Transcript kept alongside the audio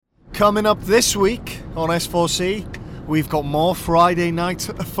Coming up this week on S4C, we've got more Friday night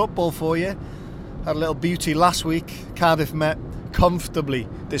football for you. Had a little beauty last week. Cardiff met comfortably,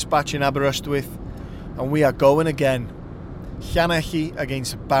 dispatching Aberystwyth, and we are going again. Llanelli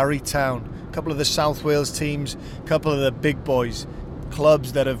against Barry Town. A couple of the South Wales teams, a couple of the big boys,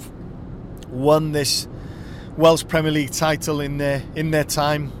 clubs that have won this Welsh Premier League title in their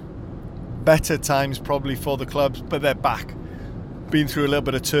time. Better times probably for the clubs, but they're back. Been through a little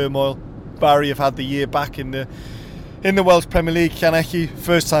bit of turmoil. Barry have had the year back in the Welsh Premier League. Llanelli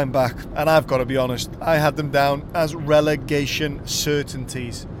first time back, and I've got to be honest, I had them down as relegation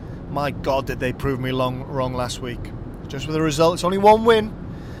certainties. My God, did they prove me wrong last week. Just with the result, it's only one win,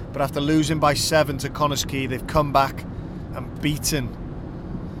 but after losing by 7 to Connah's-Quay, they've come back and beaten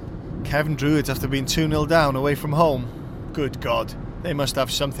Kevin Druids after being 2-0 down away from home. Good God, they must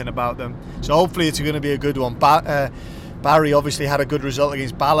have something about them. So hopefully it's going to be a good one. Barry obviously had a good result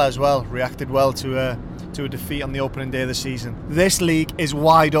against Bala as well, reacted well to a defeat on the opening day of the season. This league is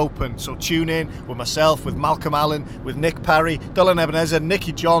wide open, so tune in with myself, with Malcolm Allen, with Nick Parry, Dylan Ebenezer,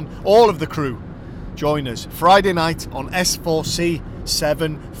 Nicky John, all of the crew. Join us Friday night on S4C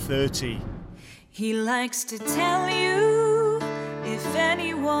 7:30. He likes to tell you, if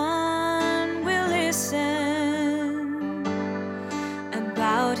anyone will listen,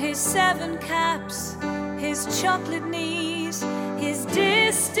 about his 7 caps, his chocolate knees, his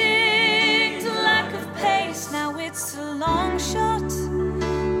distinct lack of pace. Now it's a long shot,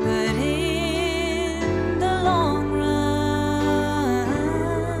 but in the long run,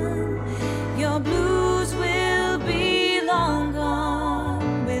 your blues will be long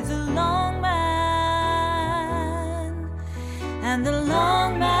gone with the long man and the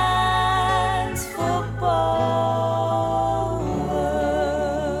long man's football.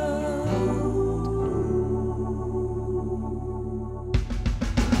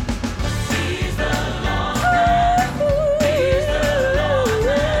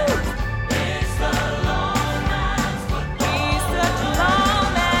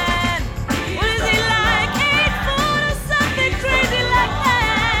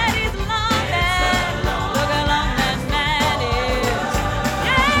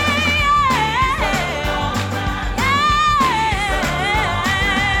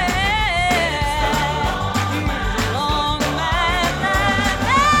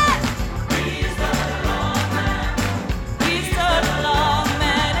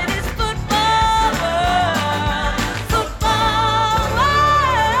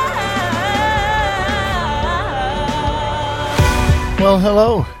 Well,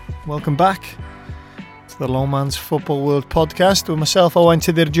 hello. Welcome back to the Long Man's Football World podcast with myself, Owain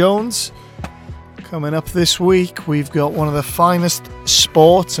Jones. Coming up this week, we've got one of the finest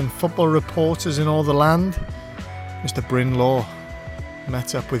sports and football reporters in all the land, Mr. Bryn Law.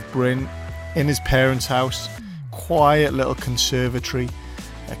 Met up with Bryn in his parents' house, quiet little conservatory,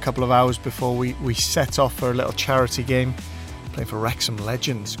 a couple of hours before we set off for a little charity game, playing for Wrexham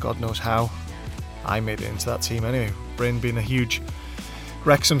Legends. God knows how I made it into that team anyway. Bryn being a huge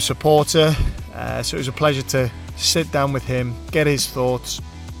Wrexham supporter, so it was a pleasure to sit down with him, get his thoughts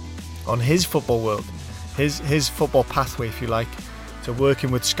on his football world, his football pathway, if you like, to working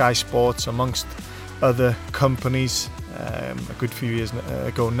with Sky Sports amongst other companies a good few years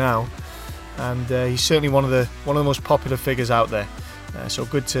ago now, and he's certainly one of the most popular figures out there. So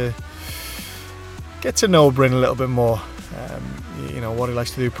good to get to know Bryn a little bit more. What he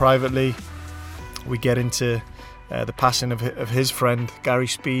likes to do privately. We get into the passing of his friend Gary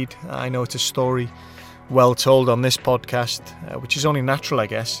Speed. I know it's a story well told on this podcast, which is only natural, I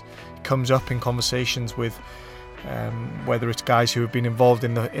guess. It comes up in conversations with whether it's guys who have been involved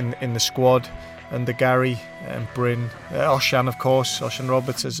in the squad under Gary and Bryn, Oshan, of course, Oshan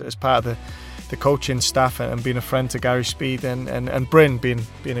Roberts as part of the coaching staff and being a friend to Gary Speed, and Bryn being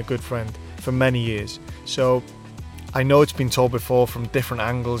a good friend for many years. So I know it's been told before from different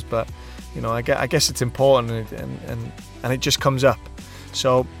angles, but I guess it's important and it just comes up.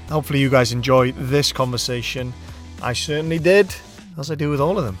 So hopefully you guys enjoy this conversation. I certainly did, as I do with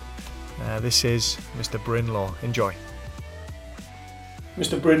all of them. This is Mr. Bryn Law. Enjoy.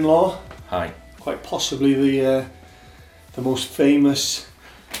 Mr. Bryn Law. Hi. Quite possibly the most famous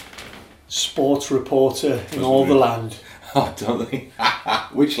sports reporter in all the land. Oh, don't they?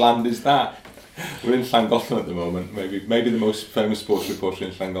 Which land is that? We're in Llangollen at the moment. Maybe the most famous sports reporter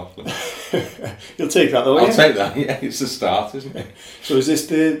in Llangollen. You'll take that though, I'll take that. Yeah, it's a start, isn't it? So is this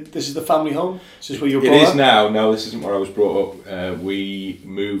the family home? Is this where you're brought up? It is now. No, this isn't where I was brought up.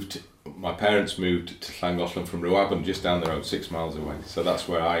 My parents moved to Llangollen from Rwabon, just down the road, 6 miles away. So that's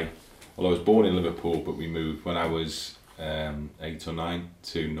where I was born in Liverpool, but we moved when I was 8 or 9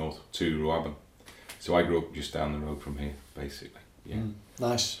 to Rwabon. So I grew up just down the road from here, basically. Yeah.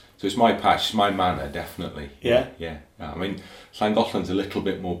 Nice. So it's my patch, it's my manor, definitely. Yeah? Yeah. I mean, Llangollen's a little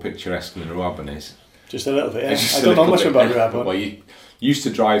bit more picturesque than Rwabon is. Just a little bit, yeah. Just I a don't know little much bit. about Rwabon. Well, you used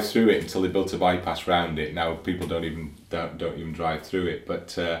to drive through it until they built a bypass round it. Now people don't even drive through it.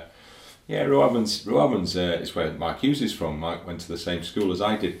 But yeah, Rwabon's is where Mark Hughes is from. Mark went to the same school as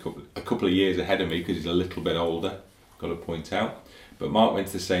I did, a couple of years ahead of me because he's a little bit older. Got to point out. But Mark went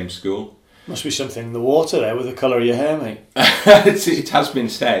to the same school. Must be something in the water there with the colour of your hair, mate. It has been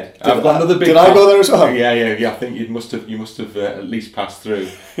said. I've got another big. Did I go there as well? Yeah. I think you must have at least passed through.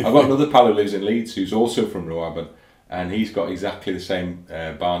 I've got another pal who lives in Leeds who's also from Rwabon, and he's got exactly the same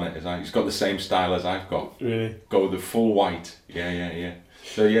barnet as I. He's got the same style as I've got. Really? Go with the full white. Yeah.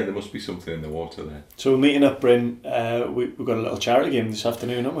 So yeah, there must be something in the water there. So we're meeting up, Bryn. We've got a little charity game this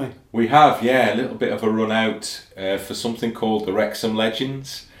afternoon, haven't we? We have, yeah, a little bit of a run out for something called the Wrexham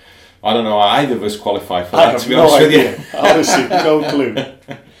Legends. I don't know how either of us qualify for that, to be honest with you. Honestly, no clue.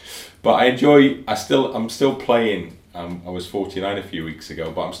 But I enjoy. I'm still playing. I was 49 a few weeks ago,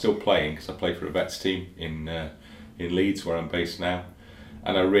 but I'm still playing because I play for a vets team in Leeds, where I'm based now,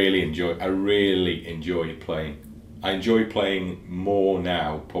 and I really enjoy playing. I enjoy playing more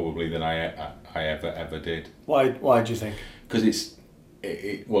now probably than I ever did. Why do you think? Because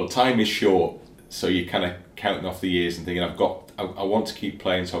well, time is short, so you're kind of counting off the years and thinking, I want to keep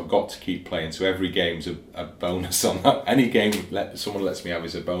playing, so I've got to keep playing. So every game's a bonus on that. Any game someone lets me have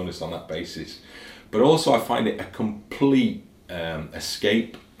is a bonus on that basis. But also I find it a complete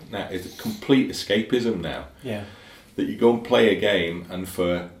escape. Now it's a complete escapism now. Yeah. That you go and play a game, and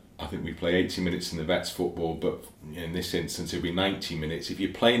I think we play 80 minutes in the vets football, but in this instance it'll be 90 minutes. If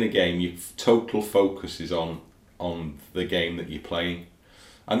you're playing a game, your total focus is on the game that you're playing.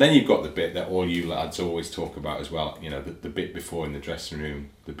 And then you've got the bit that all you lads always talk about as well, you know, the bit before in the dressing room,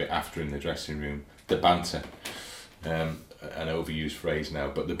 the bit after in the dressing room, the banter, an overused phrase now,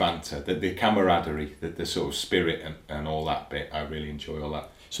 but the banter, the camaraderie, the sort of spirit and all that bit, I really enjoy all that.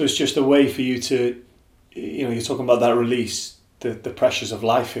 So it's just a way for you to, you know, you're talking about that release, the pressures of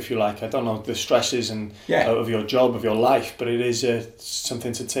life, if you like. I don't know, the stresses and of your job, of your life, but it is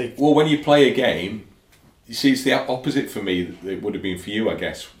something to take. Well, when you play a game, you see, it's the opposite for me that it would have been for you, I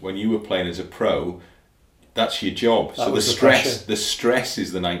guess. When you were playing as a pro, that's your job. So the stress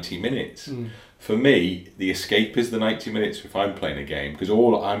is the 90 minutes. For me, the escape is the 90 minutes if I'm playing a game, because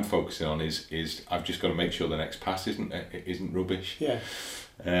all I'm focusing on is I've just got to make sure the next pass isn't rubbish. Yeah.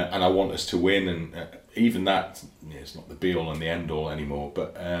 And I want us to win, and even that, it's not the be all and the end all anymore.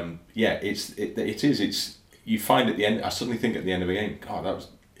 But it is. You find at the end, I suddenly think at the end of a game, God,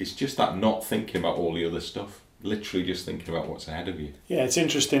 it's just that not thinking about all the other stuff, literally just thinking about what's ahead of you. Yeah, it's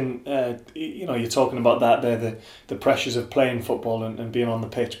interesting, you know, you're talking about that there, the pressures of playing football and being on the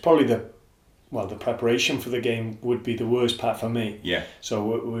pitch. Probably the preparation for the game would be the worst part for me. Yeah. So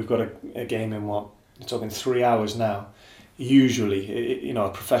we've got a game in we're talking 3 hours now. Usually, you know, a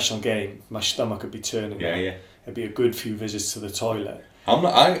professional game, my stomach would be turning. Yeah. It'd be a good few visits to the toilet.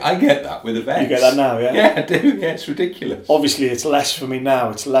 I get that with the vets. You get that now, yeah? Yeah, I do. Yeah, it's ridiculous. Obviously, it's less for me now.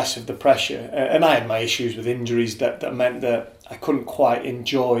 It's less of the pressure. And I had my issues with injuries that meant that I couldn't quite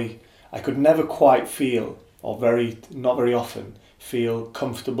enjoy. I could never quite feel, or not very often, feel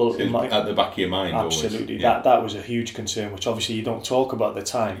comfortable in my... At the back of your mind. Absolutely. Always. Yeah. That was a huge concern, which obviously you don't talk about at the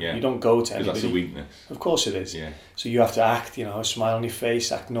time. Yeah. You don't go to anybody. Because that's a weakness. Of course it is. Yeah. So you have to act, you know, a smile on your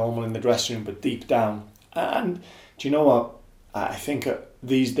face, act normal in the dressing room, but deep down. And do you know what? I think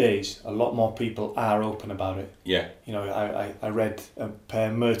these days a lot more people are open about it. Yeah. You know, I read a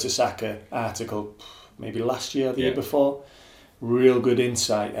Per Mertesacker article maybe last year or the year before. Real good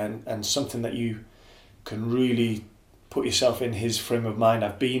insight and something that you can really put yourself in his frame of mind.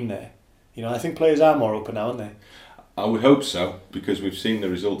 I've been there. You know, I think players are more open now, aren't they? I would hope so, because we've seen the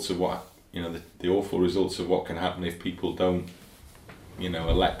results of what, you know, the awful results of what can happen if people don't, you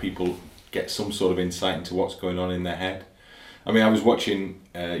know, let people get some sort of insight into what's going on in their head. I mean, I was watching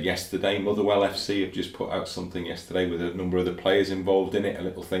yesterday, Motherwell FC have just put out something yesterday with a number of the players involved in it, a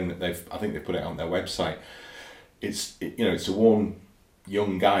little thing that I think they put it on their website. It's to warn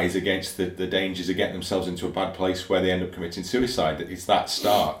young guys against the dangers of getting themselves into a bad place where they end up committing suicide. It's that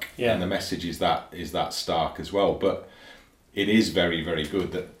stark, and the message is that stark as well. But it is very, very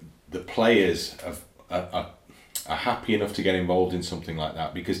good that the players are happy enough to get involved in something like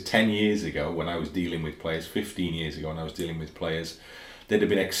that, because 10 years ago when I was dealing with players, 15 years ago when I was dealing with players, they'd have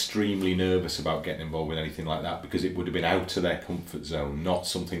been extremely nervous about getting involved with anything like that, because it would have been out of their comfort zone, not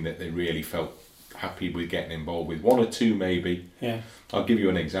something that they really felt happy with getting involved with. One or two maybe. Yeah. I'll give you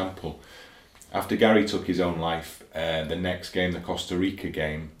an example. after Gary took his own life, the next game, the Costa Rica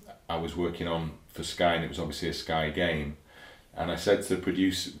game, I was working on for Sky, and it was obviously a Sky game. And I said to the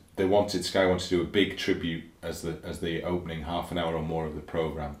producer, Sky wanted to do a big tribute as the opening half an hour or more of the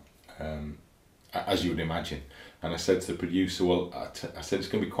programme, as you would imagine. And I said to the producer, well, I said it's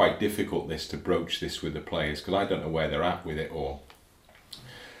going to be quite difficult to broach this with the players, because I don't know where they're at with it all.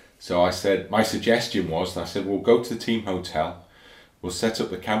 So I said, my suggestion was, I said, we'll go to the team hotel, we'll set up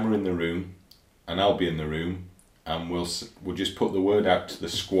the camera in the room, and I'll be in the room, and we'll just put the word out to the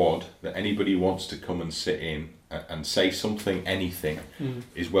squad that anybody who wants to come and sit in and say something, anything,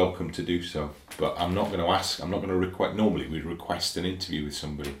 is welcome to do so. But I'm not going to request, normally we'd request an interview with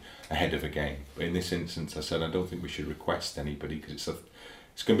somebody ahead of a game. But in this instance, I said, I don't think we should request anybody, because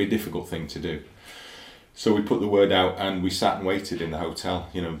it's going to be a difficult thing to do. So we put the word out, and we sat and waited in the hotel.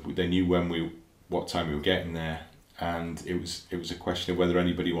 You know, they knew what time we were getting there, and it was a question of whether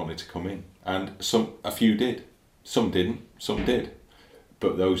anybody wanted to come in. And a few did, some didn't, some did.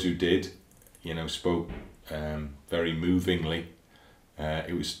 But those who did, you know, spoke very movingly.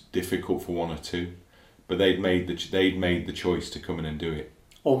 It was difficult for one or two, but they'd made the choice to come in and do it.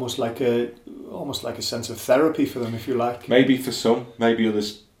 Almost like a sense of therapy for them, if you like. Maybe for some, maybe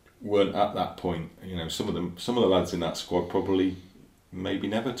others weren't at that point. You know, some of the lads in that squad probably maybe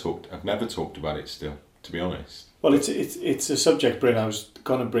never talked about it still, to be honest. Well, it's a subject, Bryn, I was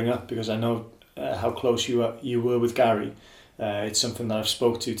going to bring up, because I know how close you were with Gary. It's something that I've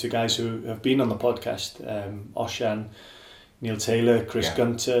spoke to guys who have been on the podcast, Oshan, Neil Taylor, Chris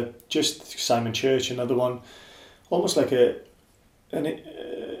Gunter, just Simon Church, another one. Almost like an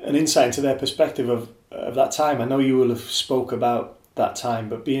insight into their perspective of that time. I know you will have spoke about that time,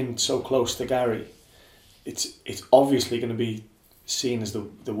 but being so close to Gary, it's obviously going to be seen as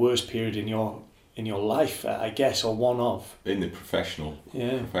the worst period in your life, I guess, or one of. In the professional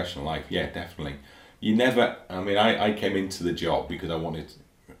life, yeah, definitely. I came into the job because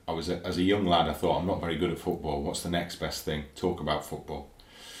as a young lad, I thought, I'm not very good at football. What's the next best thing? Talk about football.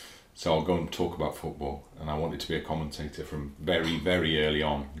 So I'll go and talk about football. And I wanted to be a commentator from very, very early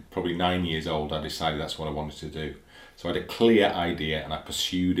on. Probably 9 years old, I decided that's what I wanted to do. So I had a clear idea, and I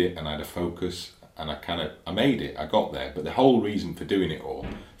pursued it, and I had a focus, and I made it. I got there. But the whole reason for doing it all,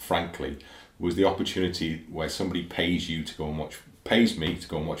 frankly, was the opportunity where somebody pays me to go and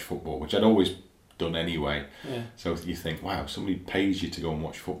watch football, which I'd always done anyway. Yeah. So you think, wow, somebody pays you to go and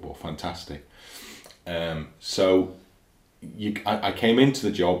watch football, fantastic. So I came into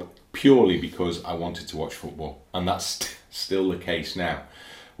the job purely because I wanted to watch football, and that's still the case now.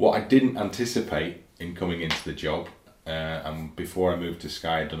 What I didn't anticipate in coming into the job, and before I moved to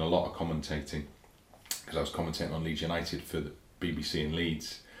Sky, I'd done a lot of commentating, because I was commentating on Leeds United for the BBC in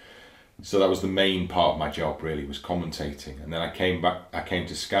Leeds. So that was the main part of my job, really, was commentating. And then I came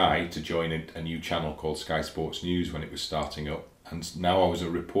to Sky to join a new channel called Sky Sports News when it was starting up. And now I was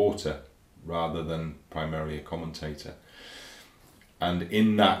a reporter rather than primarily a commentator. And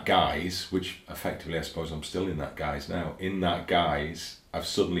in that guise, which effectively I suppose I'm still in that guise now, I've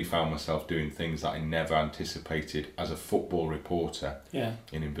suddenly found myself doing things that I never anticipated as a football reporter, in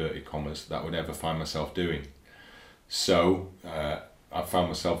inverted commas, that I would ever find myself doing. So I found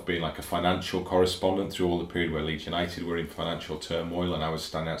myself being like a financial correspondent through all the period where Leeds United were in financial turmoil, and I was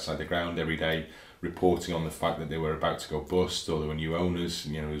standing outside the ground every day reporting on the fact that they were about to go bust, or there were new owners,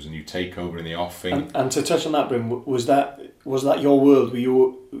 and, you know, there was a new takeover in the offing. And to touch on that, Bryn, was that your world?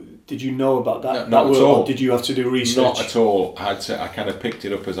 Did you know about that? Not world, at all. Or did you have to do research? Not at all. I kind of picked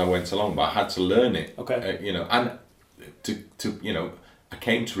it up as I went along, but I had to learn it. Okay. And I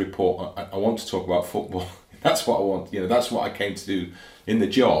came to report. I want to talk about football. That's what I want. That's what I came to do in the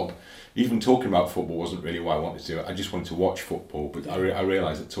job. Even talking about football wasn't really what I wanted to do. I just wanted to watch football, but I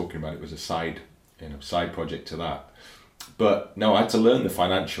realised that talking about it was a side project to that. But no, I had to learn the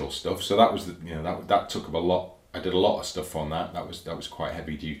financial stuff. So that was that took up a lot. I did a lot of stuff on that. That was quite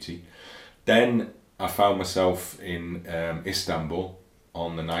heavy duty. Then I found myself in Istanbul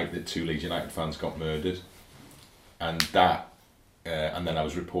on the night that 2 Leeds United fans got murdered, and then I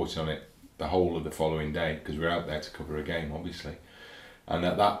was reporting on it the whole of the following day, because we were out there to cover a game, obviously. And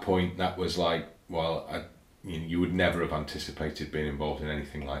at that point, that was like, well, you would never have anticipated being involved in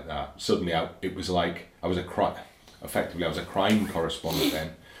anything like that. Suddenly, it was like I was a crime correspondent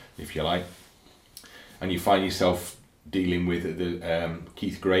then, if you like. And you find yourself dealing with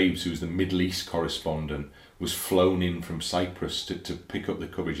Keith Graves, who was the Middle East correspondent, was flown in from Cyprus to pick up the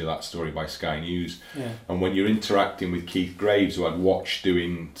coverage of that story by Sky News. Yeah. And when you're interacting with Keith Graves, who I'd watched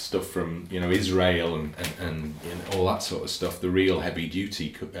doing stuff from Israel and all that sort of stuff, the real heavy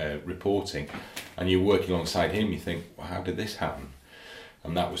duty reporting, and you're working alongside him, you think, well, how did this happen?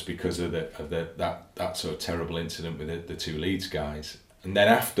 and that was because of that sort of terrible incident with the two Leeds guys. And then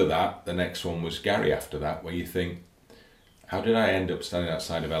after that, the next one was Gary. After that, where you think, how did I end up standing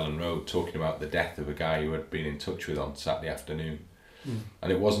outside of Ellen Road talking about the death of a guy who had been in touch with on Saturday afternoon?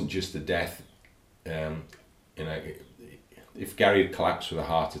 And it wasn't just the death. If Gary had collapsed with a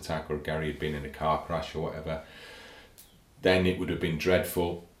heart attack, or Gary had been in a car crash or whatever, then it would have been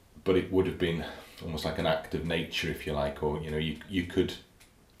dreadful. But it would have been almost like an act of nature, if you like, or you could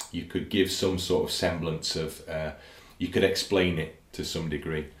give some sort of semblance of you could explain it to some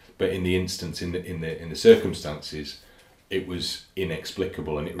degree. But in the instance, in the circumstances, it was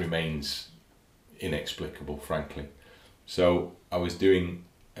inexplicable, and it remains inexplicable, frankly. So I was doing,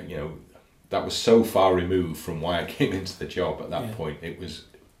 that was so far removed from why I came into the job at that point. It was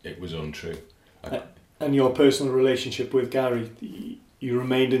untrue. And your personal relationship with Gary, you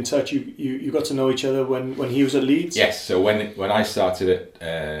remained in touch. You got to know each other when he was at Leeds. Yes. So when I started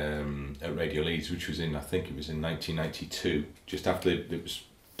at Radio Leeds, which was I think it was in 1992, just after it was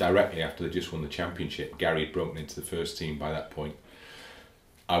directly after they just won the championship. Gary had broken into the first team by that point.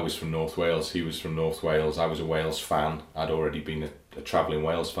 I was from North Wales, he was from North Wales, I was a Wales fan. I'd already been a travelling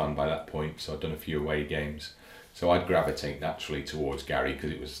Wales fan by that point, so I'd done a few away games. So I'd gravitate naturally towards Gary,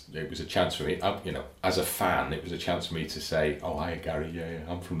 because it was a chance for me, as a fan, it was a chance for me to say, oh, hi Gary,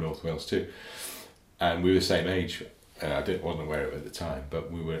 yeah, I'm from North Wales too. And we were the same age. I wasn't aware of it at the time,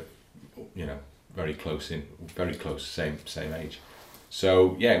 but we were, very close, same age.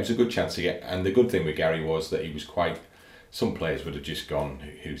 So yeah, it was a good chance to get, and the good thing with Gary was that he was some players would have just gone,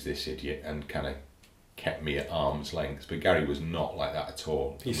 who's this idiot, and kind of kept me at arm's length, but Gary was not like that at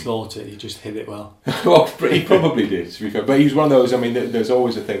all. He thought it, he just hid it well. Well, he probably did, to be fair, but he was one of those, there's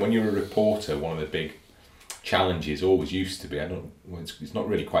always a thing, when you're a reporter, one of the big challenges always used to be, it's not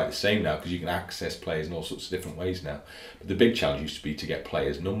really quite the same now, because you can access players in all sorts of different ways now, but the big challenge used to be to get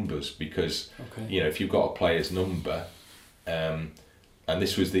players' numbers, because, if you've got a player's number, and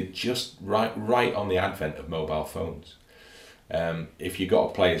this was just right on the advent of mobile phones. If you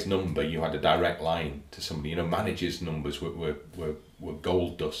got a player's number, you had a direct line to somebody. Managers' numbers were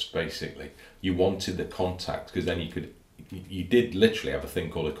gold dust, basically. You wanted the contacts, because then you did literally have a thing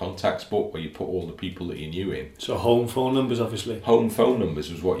called a contacts book where you put all the people that you knew in. So home phone numbers, obviously. Home phone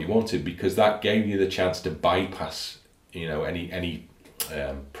numbers was what you wanted, because that gave you the chance to bypass, any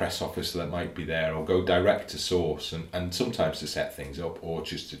press officer that might be there, or go direct to source, and sometimes to set things up, or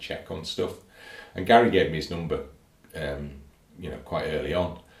just to check on stuff. And Gary gave me his number, quite early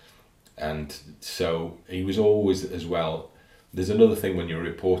on, and so he was always, as well, there's another thing when you're a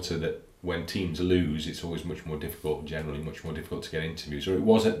reporter, that when teams lose, it's always much more difficult to get interviews, or it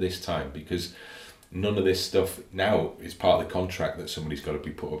was at this time, because none of this stuff now is part of the contract that somebody's got to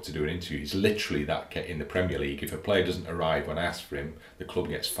be put up to do an interview. It's literally that in the Premier League. If a player doesn't arrive when asked for him, the club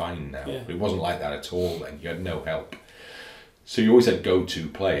gets fined now. But it wasn't like that at all then. You had no help. So you always had go-to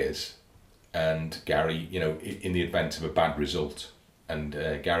players, and Gary, in the event of a bad result, and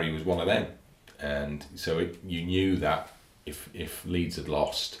Gary was one of them. And so you knew that if Leeds had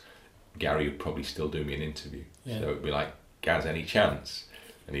lost, Gary would probably still do me an interview. So it'd be like, Gaz, any chance?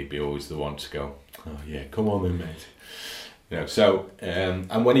 And he'd be always the one to go, oh yeah, come on then, mate. So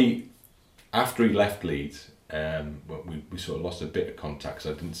and after he left Leeds, we sort of lost a bit of contact,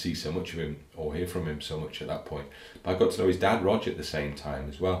 because I didn't see so much of him or hear from him so much at that point. But I got to know his dad, Roger, at the same time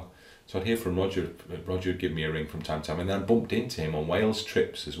as well. So I'd hear from Roger. Roger would give me a ring from time to time, and then I bumped into him on Wales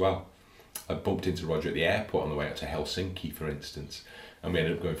trips as well. I bumped into Roger at the airport on the way out to Helsinki, for instance, and we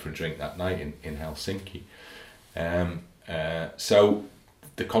ended up going for a drink that night in Helsinki. So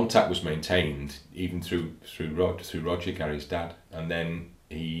the contact was maintained even through Roger, Gary's dad, and then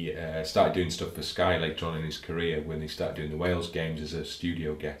he started doing stuff for Sky later on in his career, when he started doing the Wales games as a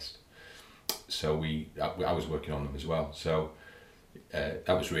studio guest. So I was working on them as well. So that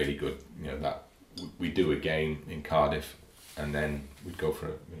was really good. That we'd do a game in Cardiff, and then we'd go for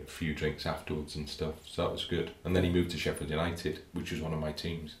a few drinks afterwards and stuff. So that was good. And then he moved to Sheffield United, which was one of my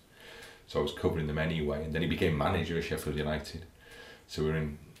teams. So I was covering them anyway. And then he became manager of Sheffield United. So we were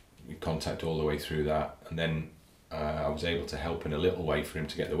in contact all the way through that. And then I was able to help in a little way for him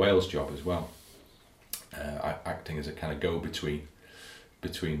to get the Wales job as well. Acting as a kind of go-between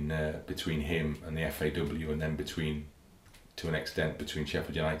between him and the FAW, and then to an extent between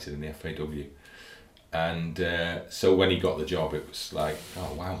Sheffield United and the FAW. And so when he got the job, it was like,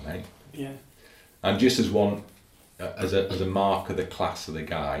 oh wow, mate. Yeah. And just as a mark of the class of the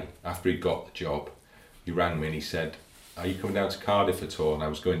guy, after he got the job, he rang me and he said, are you coming down to Cardiff at all? And I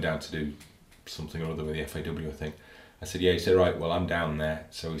was going down to do something or other with the FAW, I think. I said, yeah. He said, right, well, I'm down there.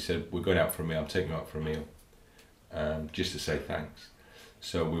 So he said, we're going out for a meal. I'm taking you out for a meal, just to say thanks.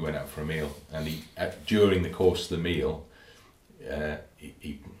 So we went out for a meal, and he during the course of the meal,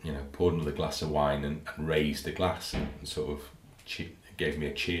 he poured another glass of wine and raised the glass and sort of gave me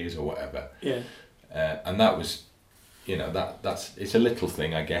a cheers or whatever. Yeah. And that was, that's it's a little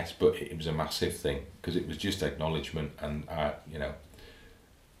thing, I guess, but it was a massive thing because it was just acknowledgement, and I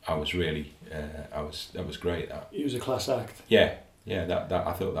was really that was great. That It was a class act. Yeah. That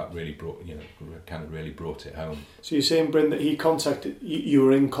I thought that really brought really brought it home. So you're saying, Bryn, that he contacted you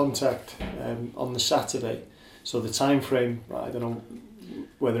were in contact on the Saturday. So the time frame, I don't know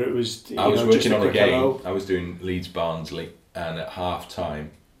whether it was. I was working on a game. Hello. I was doing Leeds Barnsley, and at half time,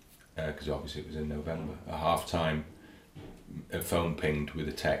 because obviously it was in November, at half time, a phone pinged with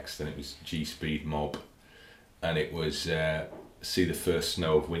a text, and it was G-Speed Mob, and it was see the first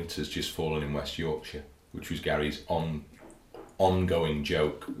snow of winter's just fallen in West Yorkshire, which was Gary's ongoing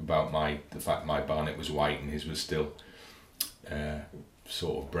joke about the fact my barnet was white and his was still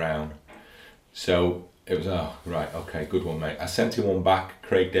sort of brown. So it was, right, okay, good one, mate. I sent him one back.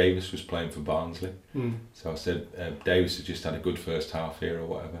 Craig Davis was playing for Barnsley. So I said, Davis had just had a good first half here or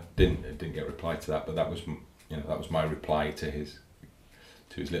whatever. Didn't get a reply to that, but that was my reply to his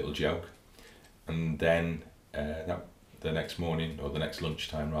little joke. And then the next morning, or the next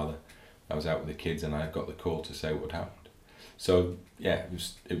lunchtime rather, I was out with the kids and I got the call to say what had happened. So yeah,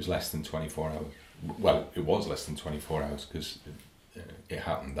 it was less than 24 hours. Well, it was less than 24 hours because it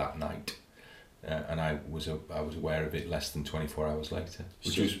happened that night. And I was aware of it less than 24 hours later,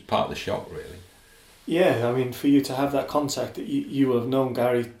 which was part of the shock, really. Yeah, I mean, for you to have that contact, you will have known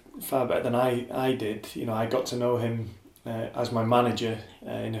Gary far better than I did. I got to know him as my manager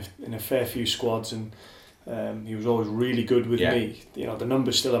in a fair few squads, and he was always really good with me. The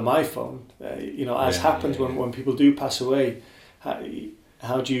number's still on my phone. As happens when people do pass away,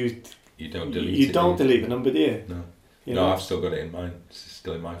 how do you? You don't delete. You don't delete the number, do you? No. No, I've still got it in mine. It's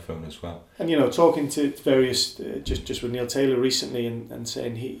still in my phone as well. And talking to various, just with Neil Taylor recently, and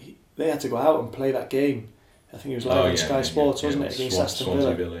saying they had to go out and play that game. I think it was live on Sky Sports, wasn't it, against Aston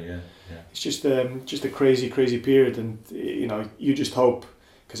Villa? Villa, yeah. It's just a crazy period, and you just hope,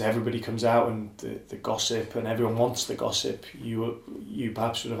 because everybody comes out and the gossip, and everyone wants the gossip. You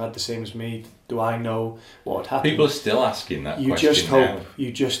perhaps would have had the same as me. Do I know what happened? People are still asking that question now.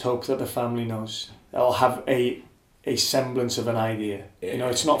 You just hope that the family knows. They'll have a semblance of an idea.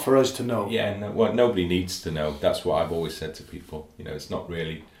 It's not for us to know. Yeah, nobody needs to know. That's what I've always said to people. It's not,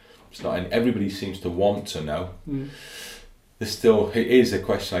 and everybody seems to want to know. There's still, it is a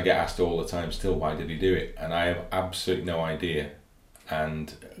question I get asked all the time still, why did he do it? And I have absolutely no idea.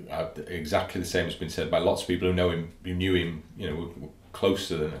 And exactly the same has been said by lots of people who knew him, were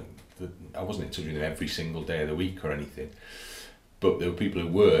closer than, I wasn't in touch with him every single day of the week or anything. But there were people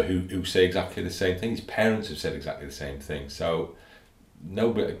who say exactly the same thing. His parents have said exactly the same thing. So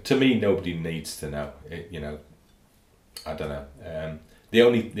nobody needs to know. I don't know. The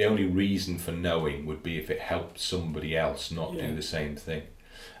only reason for knowing would be if it helped somebody else not do the same thing.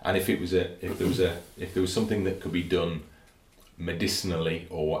 And if there was something that could be done medicinally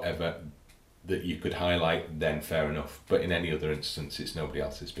or whatever that you could highlight, then fair enough. But in any other instance, it's nobody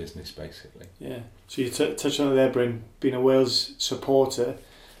else's business, basically. Yeah. So you touched on it there, Bryn, being a Wales supporter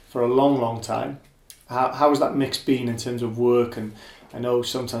for a long time. How has that mix been in terms of work? And I know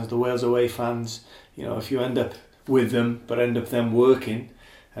sometimes the Wales away fans, if you end up with them but end up them working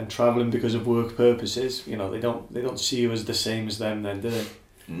and travelling because of work purposes, they don't see you as the same as them then, do they?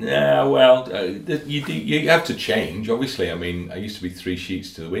 No, well, you have to change, obviously. I mean, I used to be 3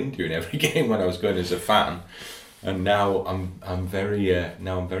 sheets to the wind during every game when I was going as a fan, and now I'm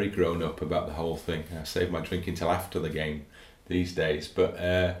very grown up about the whole thing. I save my drinking till after the game these days, but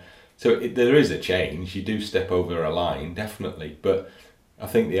there is a change. You do step over a line, definitely, but I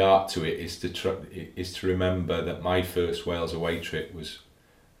think the art to it is to remember that my first Wales away trip was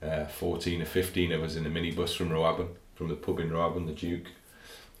 14 or 15 of us in a minibus from Rowabon, from the pub in Rowabon, the Duke.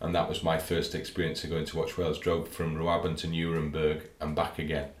 And that was my first experience of going to watch Wales. Drove from Rowabon to Nuremberg and back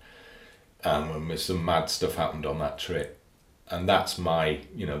again. And some mad stuff happened on that trip. And that's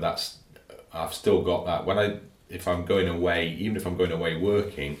I've still got that. If I'm going away, even if I'm going away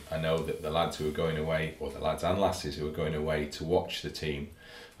working, I know that the lads who are going away, or the lads and lasses who are going away to watch the team,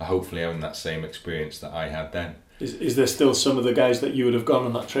 are hopefully having that same experience that I had then. Is there still some of the guys that you would have gone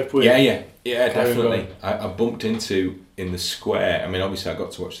on that trip with? Yeah, definitely. I bumped into in the square. I mean, obviously I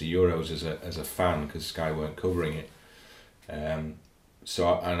got to watch the Euros as a fan because Sky weren't covering it.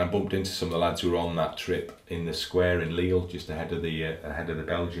 I bumped into some of the lads who were on that trip in the square in Lille, just ahead of the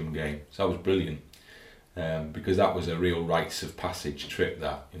Belgium game. So that was brilliant, because that was a real rites of passage trip.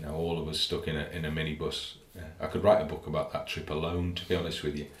 That all of us stuck in a minibus I could write a book about that trip alone, to be honest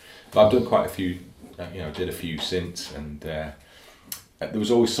with you. But I've done quite a few, did a few since, and there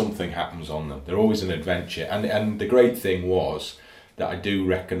was always something happens on them. They're always an adventure, and the great thing was that I do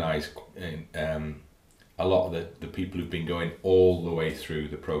recognise a lot of the people who've been going all the way through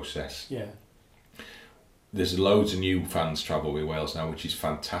the process. Yeah. There's loads of new fans travel with Wales now, which is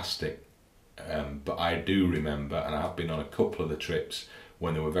fantastic. But I do remember, and I have been on a couple of the trips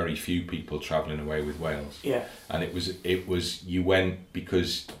when there were very few people travelling away with Wales. Yeah. And it was you went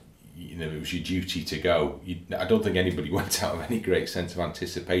because it was your duty to go. I don't think anybody went out of any great sense of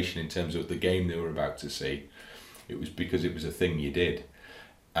anticipation in terms of the game they were about to see. It was because it was a thing you did,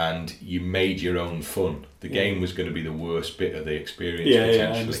 and you made your own fun. The game was going to be the worst bit of the experience. Potentially.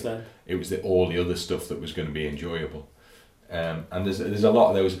 Yeah, I understand. It was all the other stuff that was going to be enjoyable. And there's a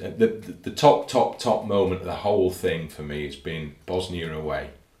lot. There was the top moment of the whole thing for me has been Bosnia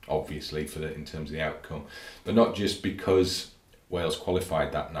away, obviously in terms of the outcome, but not just because Wales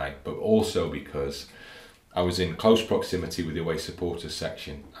qualified that night, but also because I was in close proximity with the away supporters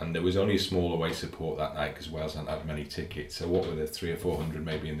section, and there was only a small away support that night because Wales hadn't had many tickets. So what were there, 300 or 400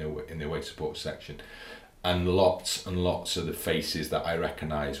 maybe in the away supporters section, and lots of the faces that I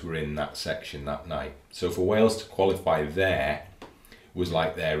recognised were in that section that night. So for Wales to qualify there was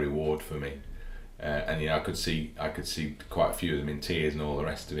like their reward for me, and I could see quite a few of them in tears and all the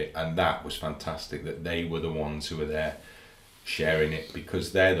rest of it, and that was fantastic that they were the ones who were there sharing it,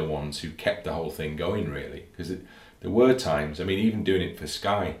 because they're the ones who kept the whole thing going, really. Because there were times, even doing it for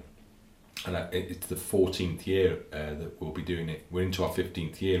Sky, and it's the 14th year that we'll be doing it. We're into our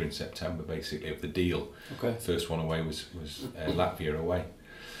 15th year in September, basically, of the deal. Okay. First one away was Latvia away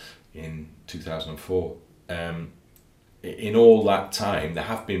in 2004. In all that time, there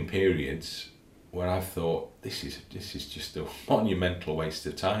have been periods where I've thought, this is just a monumental waste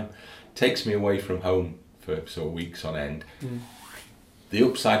of time. It takes me away from home for sort of weeks on end. The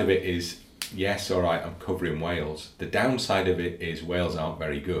upside of it is, yes, all right, I'm covering Wales. The downside of it is Wales aren't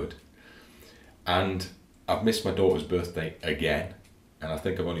very good, and I've missed my daughter's birthday again, and I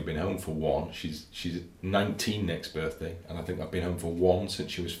think I've only been home for one. She's 19 next birthday, and I think I've been home for one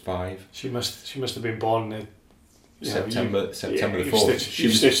since she was 5. She must have been born September the 4th.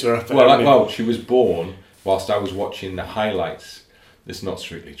 She was born whilst I was watching the highlights. That's not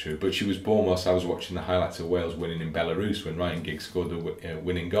strictly true, but she was born whilst I was watching the highlights of Wales winning in Belarus when Ryan Giggs scored the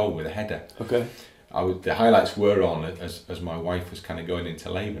winning goal with a header. Okay. The highlights were on as my wife was kind of going into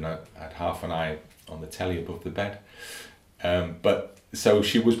labour, and I had half an eye on the telly above the bed. But so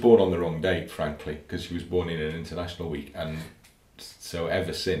she was born on the wrong date, frankly, because she was born in an international week, and so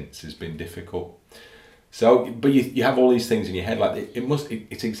ever since has been difficult. So, but you have all these things in your head, like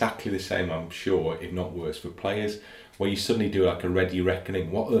it's exactly the same, I'm sure, if not worse, for players, where you suddenly do like a ready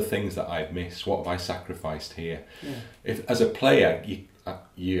reckoning. What are the things that I've missed? What have I sacrificed here? Yeah. If as a player,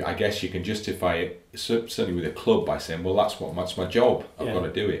 I guess you can justify it, certainly with a club, by saying, well, that's my job. I've got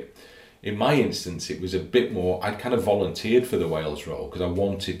to do it. In my instance, it was a bit more, I'd kind of volunteered for the Wales role because I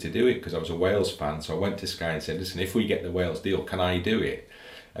wanted to do it because I was a Wales fan. So I went to Sky and said, listen, if we get the Wales deal, can I do it?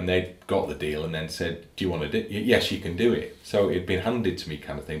 And they got the deal and then said, do you want to do it? Yes, you can do it. So it'd been handed to me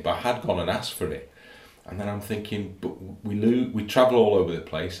kind of thing, but I had gone and asked for it. And then I'm thinking, but we travel all over the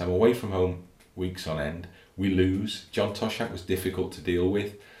place. I'm away from home weeks on end. We lose. John Toshak was difficult to deal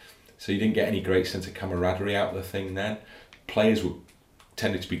with. So you didn't get any great sense of camaraderie out of the thing then. Players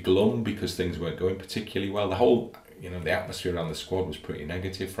tended to be glum because things weren't going particularly well. The whole, the atmosphere around the squad was pretty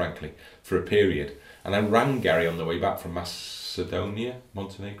negative, frankly, for a period. And I rang Gary on the way back from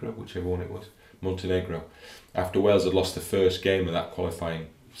Montenegro, whichever one it was, Montenegro, after Wales had lost the first game of that qualifying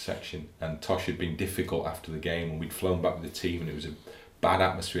section, and Tosh had been difficult after the game, and we'd flown back with the team, and it was a bad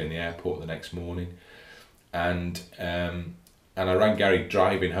atmosphere in the airport the next morning, and I rang Gary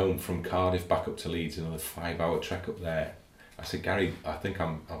driving home from Cardiff back up to Leeds, another 5-hour trek up there. I said, Gary, I think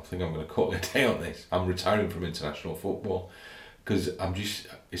I'm going to call it a day on this. I'm retiring from international football because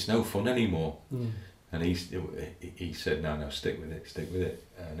it's no fun anymore. And he said, no, stick with it,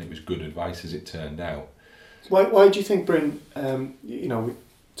 and it was good advice as it turned out. Why do you think, Bryn,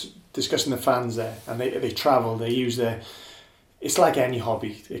 discussing the fans there, and they travel, they use it's like any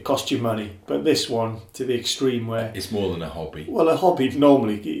hobby, it costs you money, but this one to the extreme where it's more than a hobby. Well, a hobby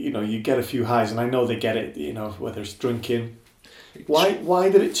normally, you get a few highs, and I know they get it, whether it's drinking. Why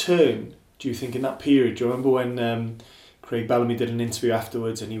did it turn, do you think, in that period? Do you remember when Craig Bellamy did an interview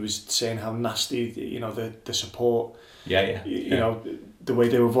afterwards and he was saying how nasty, the support, the way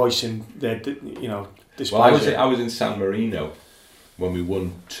they were voicing their, displeasure. Well, I was in San Marino when we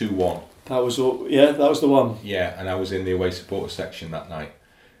won 2-1. That was the one. Yeah, and I was in the away supporter section that night,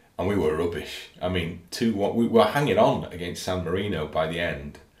 and we were rubbish. I mean, 2-1. We were hanging on against San Marino by the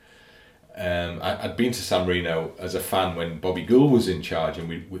end. I'd been to San Marino as a fan when Bobby Gould was in charge, and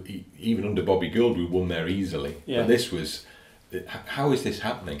we even under Bobby Gould we won there easily. Yeah. But this was, how is this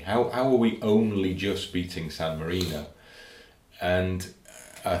happening? How are we only just beating San Marino? And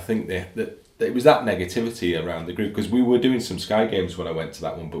I think that it was that negativity around the group, because we were doing some Sky games when I went to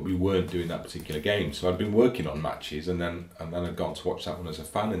that one, but we weren't doing that particular game. So I'd been working on matches, and then I'd gone to watch that one as a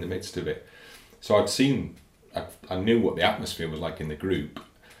fan in the midst of it. So I knew what the atmosphere was like in the group.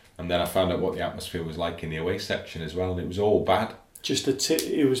 And then I found out what the atmosphere was like in the away section as well, and it was all bad. Just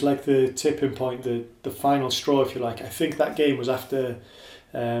it was like the tipping point, the final straw, if you like. I think that game was after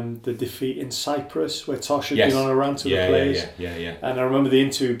the defeat in Cyprus, where Tosh had been on a rant with the players. Yeah. And I remember the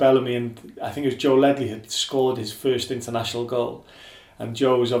interview with Bellamy, and I think it was Joe Ledley had scored his first international goal. And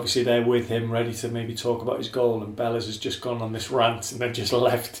Joe was obviously there with him, ready to maybe talk about his goal, and Bellas has just gone on this rant and then just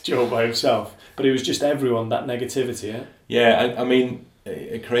left Joe by himself. But it was just everyone, that negativity, yeah? Yeah, I mean,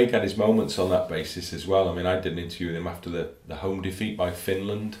 Craig had his moments on that basis as well. I mean, I did an interview with him after the home defeat by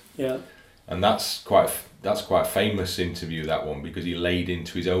Finland. Yeah. And that's quite a famous interview, that one, because he laid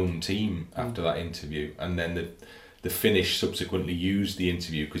into his own team after that interview. And then the Finnish subsequently used the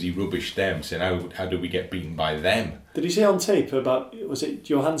interview because he rubbished them, saying, how did we get beaten by them? Did he say on tape about, was it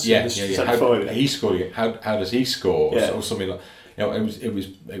Johansson? Yeah. He scored. How does he score? Yeah. Or something like,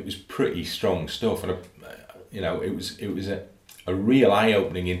 it was pretty strong stuff, and it was a real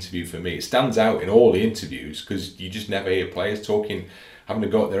eye-opening interview for me. It stands out in all the interviews because you just never hear players having to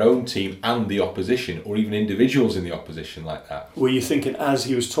go at their own team and the opposition, or even individuals in the opposition like that. Were you thinking as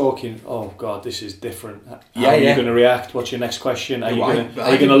he was talking, oh God, this is different? How are you going to react? What's your next question? Are you going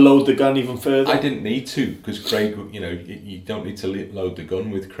to load the gun even further? I didn't need to, because Craig, you don't need to load the gun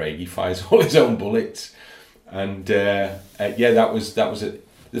with Craig. He fires all his own bullets. And that was it.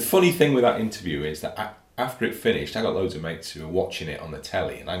 The funny thing with that interview is that after it finished, I got loads of mates who were watching it on the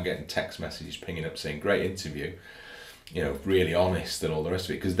telly, and I'm getting text messages pinging up saying, great interview, really honest and all the rest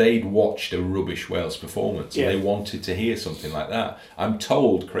of it, because they'd watched a rubbish Wales performance and they wanted to hear something like that. I'm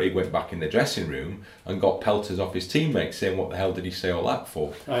told Craig went back in the dressing room and got pelters off his teammates saying, what the hell did he say all that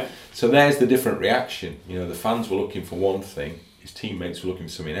for? Right. So there's the different reaction. The fans were looking for one thing, his teammates were looking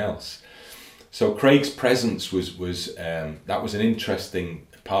for something else. So Craig's presence was that was an interesting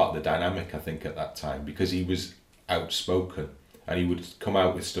part of the dynamic, I think, at that time, because he was outspoken and he would come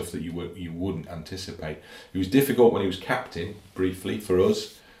out with stuff that you wouldn't anticipate. It was difficult when he was captain, briefly, for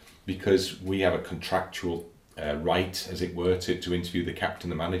us, because we have a contractual right, as it were, to interview the captain,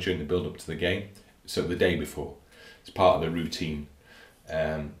 the manager, in the build-up to the game. So the day before, it's part of the routine.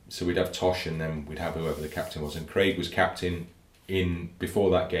 So we'd have Tosh, and then we'd have whoever the captain was. And Craig was captain before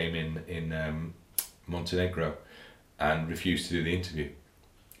that game in Montenegro, and refused to do the interview.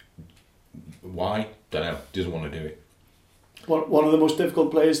 Why? Don't know. Doesn't want to do it. One of the most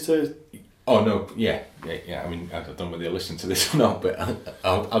difficult players to... Oh no, yeah. I mean, I don't know whether he'll listen to this or not, but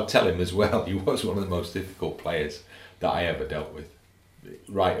I'll tell him as well. He was one of the most difficult players that I ever dealt with,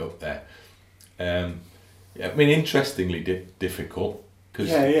 right up there. I mean, interestingly difficult, because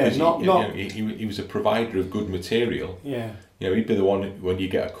he was a provider of good material. Yeah. He'd be the one when you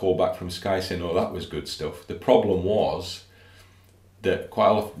get a call back from Sky saying, "Oh, that was good stuff." The problem was that quite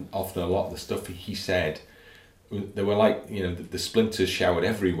often a lot of the stuff he said, they were like, the splinters showered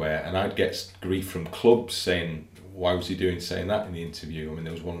everywhere, and I'd get grief from clubs saying, why was he saying that in the interview? I mean,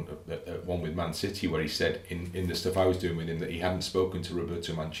 there was one with Man City where he said in the stuff I was doing with him that he hadn't spoken to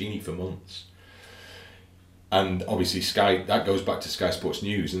Roberto Mancini for months. And obviously Sky, that goes back to Sky Sports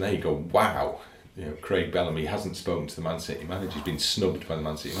News, and there you go, wow, Craig Bellamy hasn't spoken to the Man City manager, he's been snubbed by the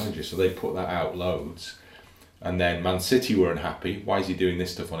Man City manager, so they put that out loads. And then Man City were unhappy. Why is he doing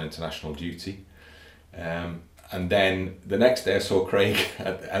this stuff on international duty? And then the next day I saw Craig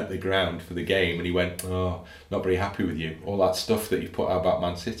at the ground for the game, and he went, "Oh, not very happy with you. All that stuff that you put out about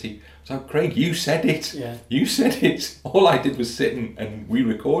Man City." So, Craig, you said it. Yeah. You said it. All I did was sit and we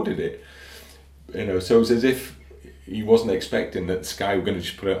recorded it. So it was as if he wasn't expecting that Sky were going to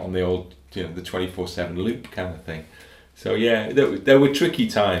just put it on the old, the 24/7 loop kind of thing. So yeah, there were tricky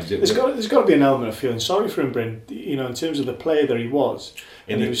times. There's got to be an element of feeling sorry for him, Bryn. In terms of the player that he was,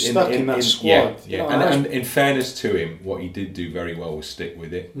 and he was stuck in that squad. Yeah. And in fairness to him, what he did do very well was stick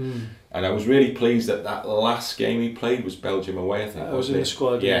with it. Mm. And I was really pleased that last game he played was Belgium away. I think I was in the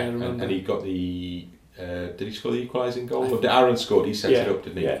squad. Yeah, I remember. And he got the. Did he score the equalising goal? Or Aaron scored. He set it up,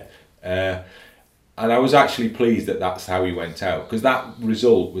 didn't he? Yeah. And I was actually pleased that that's how he went out, because that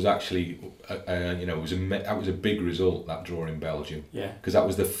result was actually, that was a big result, that draw in Belgium. Yeah. Because that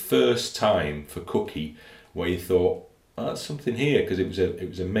was the first time for Cookie where you thought, oh, that's something here, because it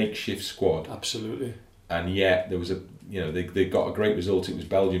was a makeshift squad. Absolutely. And yet there was they got a great result. It was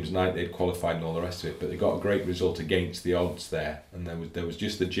Belgium's night, they'd qualified and all the rest of it, but they got a great result against the odds there, and there was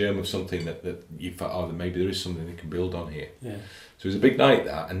just the germ of something that you thought, oh, maybe there is something they can build on here. Yeah. So it was a big night,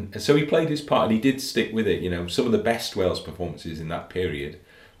 that, and so he played his part, and he did stick with it. Some of the best Wales performances in that period,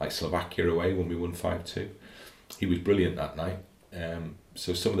 like Slovakia away when we won 5-2, he was brilliant that night.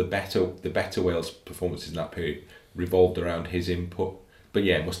 So some of the better Wales performances in that period revolved around his input. But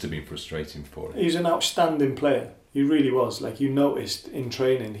yeah, it must have been frustrating for him. He was an outstanding player. He really was. Like, you noticed in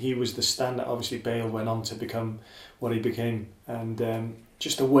training, he was the standout. Obviously, Bale went on to become what he became, and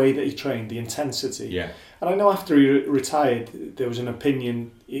just the way that he trained, the intensity. Yeah. And I know after he retired, there was an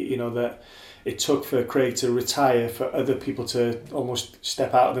opinion, that it took for Craig to retire for other people to almost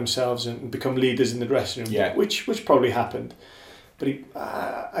step out of themselves and become leaders in the dressing room. Yeah. Which probably happened. But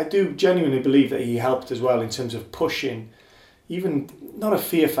I do genuinely believe that he helped as well in terms of pushing, even not a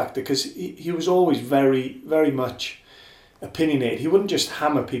fear factor, because he was always very, very much opinionated. He wouldn't just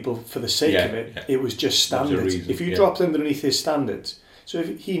hammer people for the sake of it. Yeah. It was just standards. If you dropped underneath his standards, so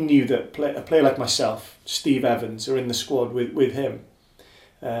if he knew that a player like myself, Steve Evans, are in the squad with him,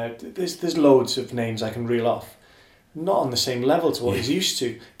 there's loads of names I can reel off. Not on the same level to what he's used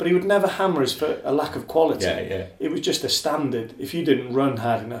to, but he would never hammer us for a lack of quality. Yeah. It was just a standard. If you didn't run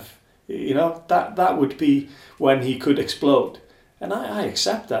hard enough, that would be when he could explode. And I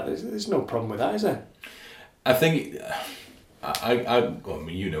accept that. There's no problem with that, is there? I think, I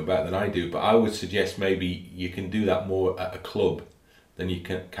mean, you know better than I do, but I would suggest maybe you can do that more at a club than you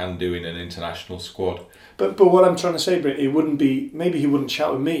can do in an international squad. But what I'm trying to say, Bryn, it wouldn't be, maybe he wouldn't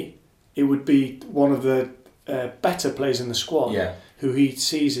shout at me. It would be one of the better players in the squad who he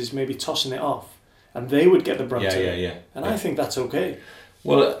sees as maybe tossing it off, and they would get the brunt of it. And I think that's okay.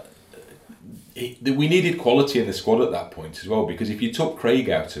 Well, we needed quality in the squad at that point as well, because if you took Craig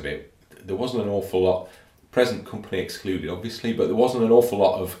out of it, there wasn't an awful lot, present company excluded obviously, but there wasn't an awful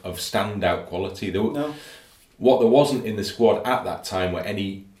lot of standout quality. No. What there wasn't in the squad at that time were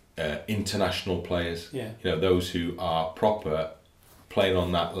any international players. Yeah. Those who are proper, playing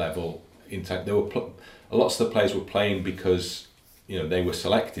on that level. There were lots of the players were playing because they were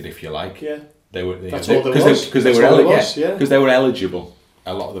selected, if you like. Yeah. They were because they were eligible.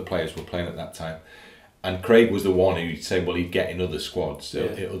 A lot of the players were playing at that time, and Craig was the one who'd say, well, he'd get in other squads,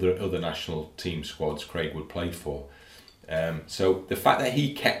 other national team squads Craig would play for. So the fact that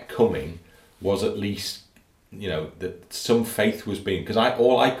he kept coming was at least, that some faith was being, because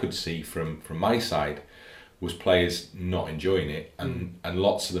all I could see from my side was players not enjoying it, and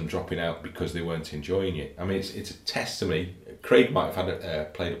lots of them dropping out because they weren't enjoying it. I mean, it's a testimony. Craig might have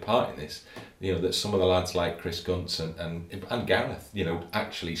had played a part in this. That some of the lads like Chris Gunts and Gareth,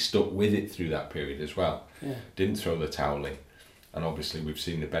 actually stuck with it through that period as well. Yeah. Didn't throw the towel in, and obviously we've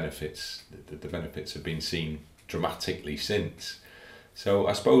seen the benefits. The benefits have been seen dramatically since. So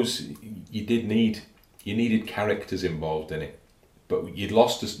I suppose you needed characters involved in it. But you'd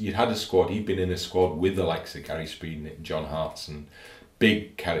had a squad. He'd been in a squad with the likes of Gary Speednick, John Hartson,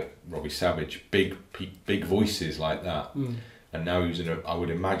 Robbie Savage, big voices like that. And now he was in I would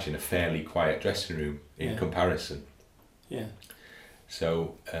imagine, a fairly quiet dressing room in comparison. Yeah.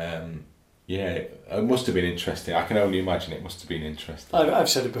 So it must have been interesting. I can only imagine it must have been interesting. I've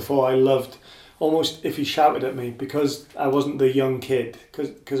said it before. I loved almost if he shouted at me, because I wasn't the young kid,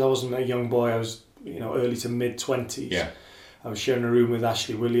 because I wasn't a young boy. I was early to mid 20s. Yeah. I was sharing a room with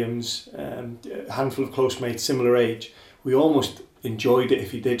Ashley Williams, a handful of close mates, similar age. We almost enjoyed it if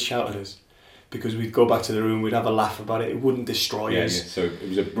he did shout at us, because we'd go back to the room, we'd have a laugh about it. It wouldn't destroy us. Yeah. So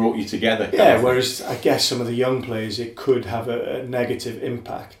it brought you together. Yeah. Whereas I guess some of the young players, it could have a negative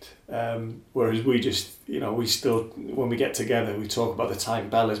impact. Whereas we just, we still, when we get together, we talk about the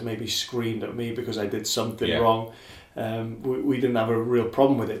time Bella's maybe screamed at me because I did something wrong. We didn't have a real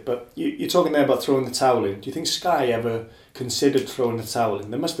problem with it. But you're talking there about throwing the towel in. Do you think Sky ever considered throwing the towel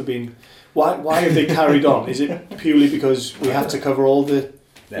in? There must have been. Why have they carried on? Is it purely because we have to cover all the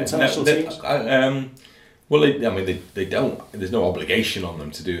international teams? They don't. There's no obligation on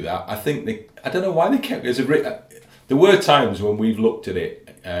them to do that. I think I don't know why they kept. There were times when we've looked at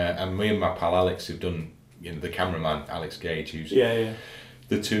it, and me and my pal Alex, who've done, the cameraman Alex Gage, who's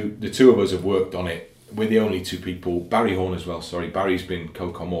the two of us have worked on it. We're the only two people. Barry Horn as well. Sorry, Barry's been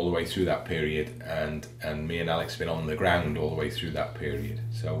co-com all the way through that period, and me and Alex have been on the ground all the way through that period.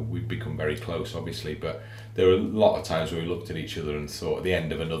 So we've become very close, obviously. But there were a lot of times where we looked at each other and thought, at the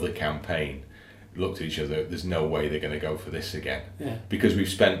end of another campaign, looked at each other. There's no way they're going to go for this again, because we've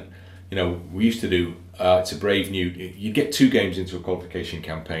spent, you know, we used to do, it's a brave new, you'd get 2 games into a qualification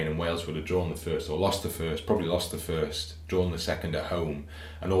campaign and Wales would have drawn the first or lost the first, probably lost the first, drawn the second at home,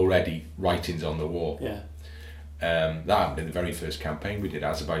 and already writings on the wall. Yeah. That happened in the very first campaign we did.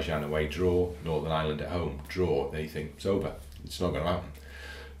 Azerbaijan away, draw. Northern Ireland at home, draw. They think it's over. It's not going to happen.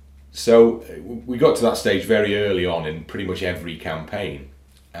 So we got to that stage very early on in pretty much every campaign,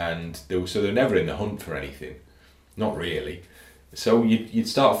 and they're never in the hunt for anything, not really. So you'd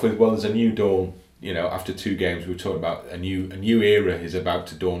start off with, well, there's a new dawn. You know, after 2 games, we were talking about a new era is about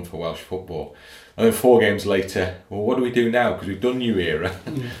to dawn for Welsh football. And then 4 games later, well, what do we do now? Because we've done new era.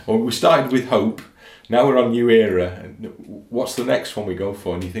 Well, we started with hope. Now we're on new era. What's the next one we go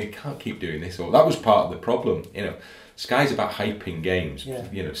for? And you think, can't keep doing this. Or that was part of the problem. You know, Sky's about hyping games. Yeah.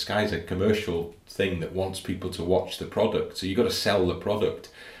 You know, Sky's a commercial thing that wants people to watch the product. So you've got to sell the product.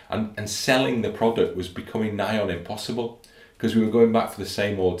 And selling the product was becoming nigh on impossible, because we were going back for the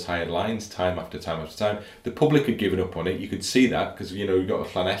same old tired lines time after time after time. The public had given up on it. You could see that, because, you know, you've got a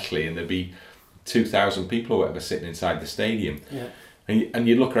Llanelli and there'd be 2,000 people or whatever sitting inside the stadium. Yeah. And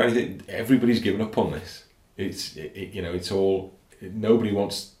you look around and think, everybody's given up on this. You know, it's all, nobody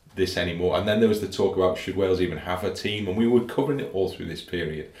wants this anymore. And then there was the talk about, should Wales even have a team? And we were covering it all through this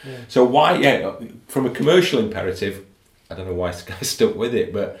period. Yeah. So from a commercial imperative, I don't know why Sky stuck with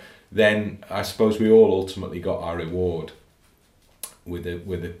it, but then I suppose we all ultimately got our reward we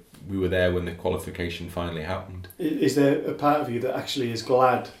were there when the qualification finally happened. Is there a part of you that actually is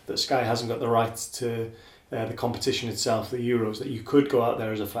glad that Sky hasn't got the rights to the competition itself, the Euros, that you could go out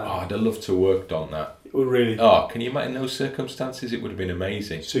there as a fan? Oh, I'd have loved to have worked on that. Oh, really? Oh, can you imagine those circumstances? It would have been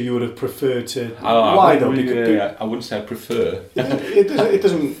amazing. So you would have preferred to... Why though? I wouldn't say I prefer. It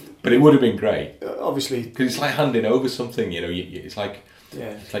doesn't... But it would have been great. Obviously. Because it's like handing over something, you know. It's like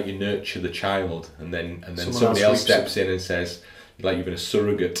Yeah. It's like you nurture the child, and then somebody else steps in and says, like you've been a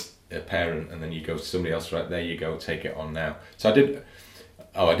surrogate parent, and then you go to somebody else, right, there you go, take it on now. So I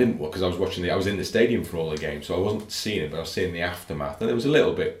didn't, because I was watching I was in the stadium for all the games, so I wasn't seeing it, but I was seeing the aftermath, and there was a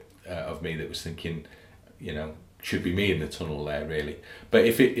little bit of me that was thinking, you know, should be me in the tunnel there, really. But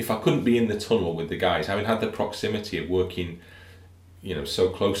if I couldn't be in the tunnel with the guys, having had the proximity of working, you know, so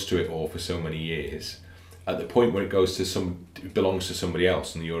close to it all for so many years, at the point where it goes to it belongs to somebody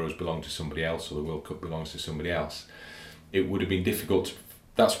else, and the Euros belong to somebody else, or the World Cup belongs to somebody else, it would have been difficult.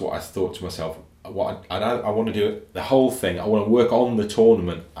 That's what I thought to myself. I want to do it, the whole thing. I want to work on the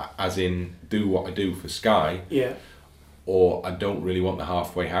tournament, as in do what I do for Sky. Yeah. Or I don't really want the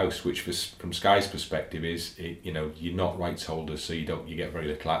halfway house, which from Sky's perspective is, you know, you're not rights holders, so you get very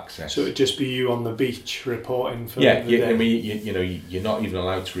little access. So it'd just be you on the beach reporting for the day. I mean, you know, you're not even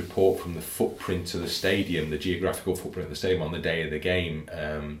allowed to report from the footprint of the stadium, the geographical footprint of the stadium on the day of the game.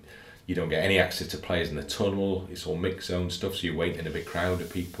 You don't get any access to players in the tunnel. It's all mixed zone stuff, so you're waiting in a big crowd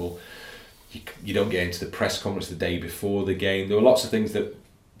of people. You don't get into the press conference the day before the game. There were lots of things that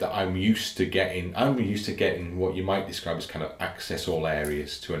I'm used to getting. I'm used to getting what you might describe as kind of access all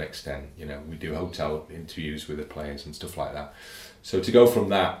areas to an extent. You know, we do hotel interviews with the players and stuff like that. So to go from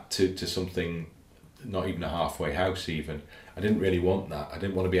that to something, not even a halfway house even, I didn't really want that. I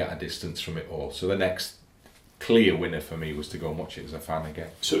didn't want to be at a distance from it all. So the next clear winner for me was to go and watch it as a fan again.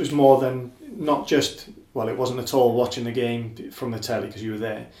 So it was more than not just, well, it wasn't at all watching the game from the telly because you were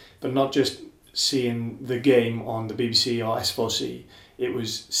there, but not just seeing the game on the BBC or S4C. It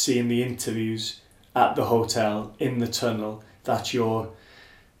was seeing the interviews at the hotel, in the tunnel. That's your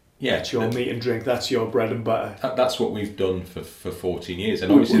meat and drink. That's your bread and butter. That's what we've done for 14 years.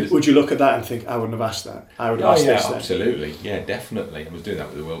 And would you look at that and think, I wouldn't have asked that? I would have asked this then. Absolutely. Yeah, definitely. I was doing that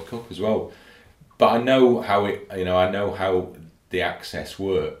with the World Cup as well. But I know how the access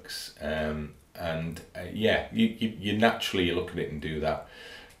works. You naturally look at it and do that.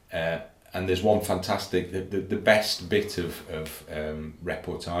 And there's one fantastic, the best bit of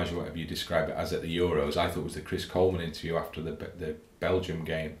reportage, or whatever you describe it as, at the Euros, I thought was the Chris Coleman interview after the Belgium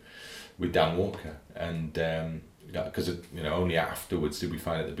game with Dan Walker, and because only afterwards did we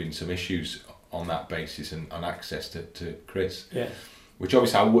find that there'd been some issues on that basis and on access to Chris. Yeah. Which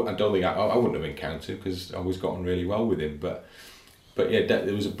obviously I don't think I wouldn't have encountered, because I always got on really well with him, but yeah,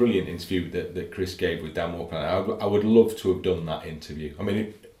 there was a brilliant interview that Chris gave with Dan Walker, and I would love to have done that interview. I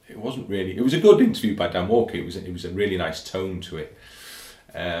mean, it wasn't really. It was a good interview by Dan Walker. It was a really nice tone to it.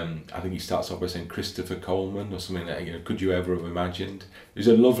 I think he starts off by saying Christopher Coleman or something that, could you ever have imagined? It was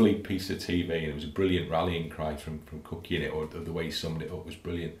a lovely piece of TV, and it was a brilliant rallying cry from Cookie in it, or the way he summed it up was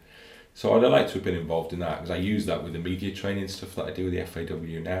brilliant. So I'd like to have been involved in that, because I use that with the media training stuff that I do with the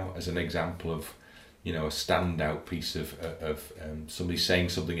FAW now as an example of, a standout piece of somebody saying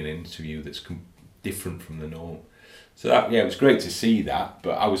something in an interview that's different from the norm. So that, it was great to see that,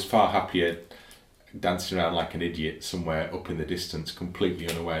 but I was far happier dancing around like an idiot somewhere up in the distance, completely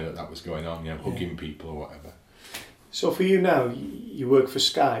unaware that was going on, hugging people or whatever. So for you now, you work for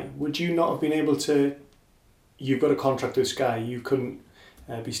Sky. Would you not have been able to? You've got a contract with Sky. You couldn't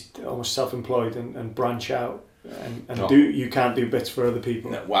be almost self-employed and branch out and do. You can't do bits for other people.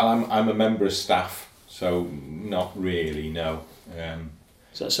 No, well, I'm a member of staff, so not really. No.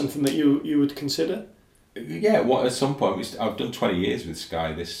 Is that something that you would consider? Yeah. At some point, I've done 20 years with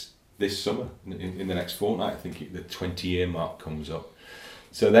Sky this summer. In the next fortnight, I think the 20-year mark comes up.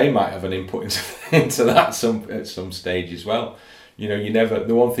 So they might have an input into that at some stage as well. The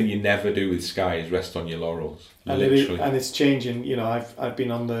one thing you never do with Sky is rest on your laurels. Literally. And it's changing. I've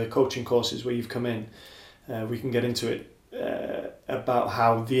been on the coaching courses where you've come in. We can get into it about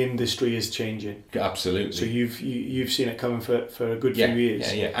how the industry is changing. Absolutely. So you've seen it coming for a good few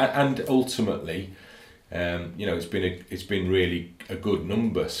years. Yeah. And ultimately, it's been really a good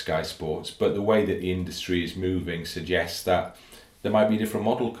number, Sky Sports. But the way that the industry is moving suggests that there might be a different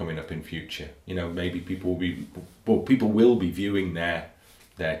model coming up in future. Maybe people will be viewing their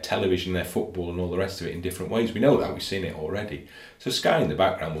television, their football and all the rest of it in different ways. We know that, we've seen it already. So Sky in the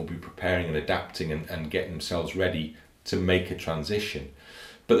background will be preparing and adapting and getting themselves ready to make a transition.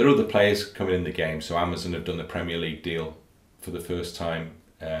 But there are other players coming in the game. So Amazon have done the Premier League deal for the first time.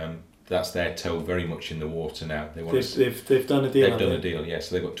 That's their toe very much in the water now. They've done a deal. They've done a deal, yeah.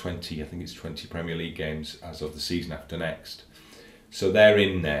 So they've got 20 Premier League games as of the season after next. So they're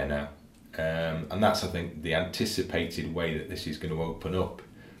in there now, and that's, I think, the anticipated way that this is going to open up.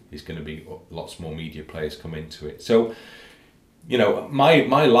 Is going to be lots more media players come into it. So,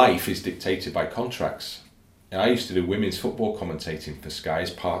 my life is dictated by contracts. And I used to do women's football commentating for Sky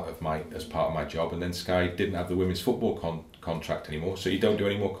as part of my job, and then Sky didn't have the women's football contract anymore, so you don't do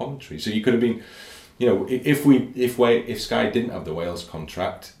any more commentary. So you could have been. If Sky didn't have the Wales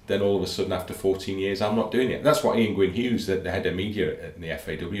contract, then all of a sudden after 14 years I'm not doing it. That's what Ian Gwyn Hughes, the head of media at the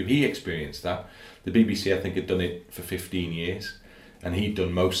FAW, he experienced that. The BBC, I think, had done it for 15 years, and he'd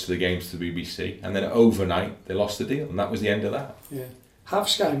done most of the games to the BBC, and then overnight they lost the deal, and that was the end of that. Yeah. Have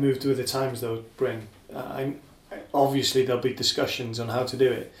Sky moved with the times though, Bryn? Obviously there'll be discussions on how to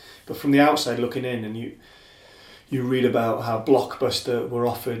do it, but from the outside looking in, and you read about how Blockbuster were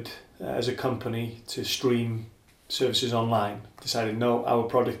offered as a company to stream services online, decided no, our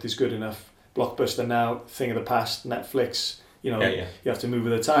product is good enough. Blockbuster now, thing of the past. Netflix, you have to move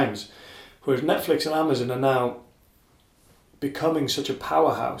with the times. Whereas Netflix and Amazon are now becoming such a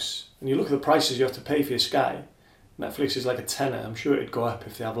powerhouse, and you look at the prices you have to pay for your Sky. Netflix is like a tenner. I'm sure it'd go up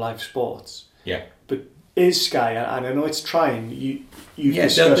if they have live sports. Yeah. But is Sky, and I know it's trying.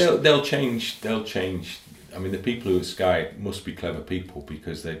 They'll change. I mean, the people who at Sky must be clever people,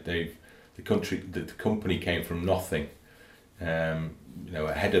 because the company came from nothing,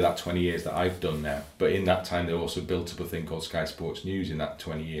 ahead of that 20 years that I've done now. But in that time, they also built up a thing called Sky Sports News in that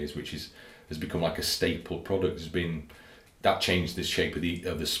 20 years, which has become like a staple product. That changed the shape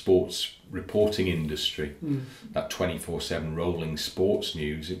of the sports reporting industry. That 24/7 rolling sports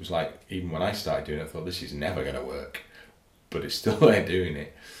news. It was like, even when I started doing it, I thought this is never going to work, but it's still there doing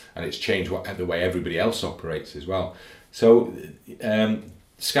it. And it's changed the way everybody else operates as well. So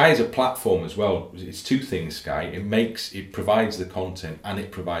Sky is a platform as well. It's two things, Sky. It provides the content, and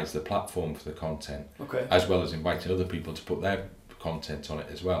it provides the platform for the content, as well as inviting other people to put their content on it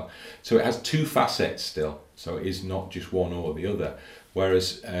as well. So it has two facets still. So it is not just one or the other.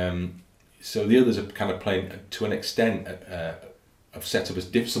 Whereas, so the others are kind of playing, to an extent, have set up as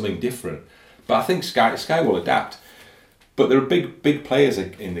something different. But I think Sky will adapt. But there are big players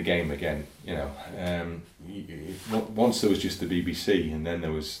in the game again. Once there was just the BBC, and then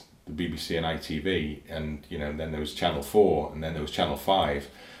there was the BBC and ITV, and then there was Channel 4, and then there was Channel 5,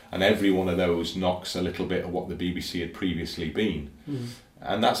 and every one of those knocks a little bit of what the BBC had previously been.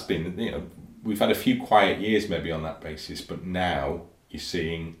 And that's been, we've had a few quiet years maybe on that basis, but now you're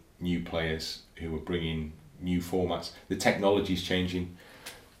seeing new players who are bringing new formats. The technology's changing,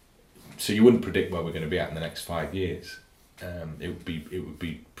 so you wouldn't predict where we're going to be at in the next 5 years. It would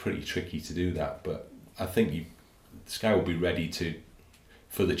be pretty tricky to do that, but I think Sky will be ready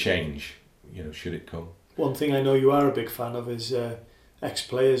for the change, should it come. One thing I know you are a big fan of is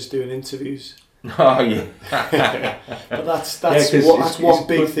ex-players doing interviews. Oh yeah. But that's one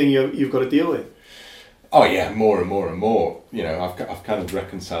big thing you've got to deal with. Oh yeah, more and more and more. I've kind of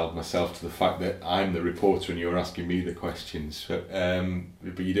reconciled myself to the fact that I'm the reporter and you're asking me the questions. But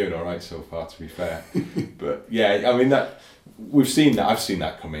you're doing all right so far, to be fair. But yeah, I mean I've seen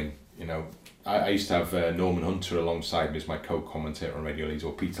that come in. I used to have Norman Hunter alongside me as my co-commentator on Radio Leeds,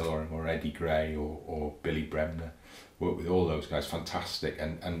 or Peter Loring, or Eddie Gray, or Billy Bremner, worked with all those guys, fantastic,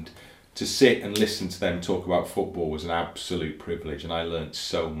 and to sit and listen to them talk about football was an absolute privilege, and I learnt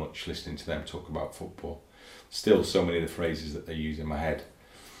so much listening to them talk about football. Still, so many of the phrases that they use in my head,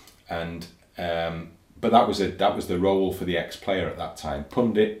 and but that was the role for the ex-player at that time,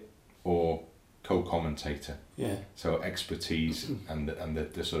 pundit or co-commentator. Yeah. So expertise and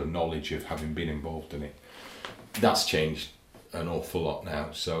the sort of knowledge of having been involved in it. That's changed an awful lot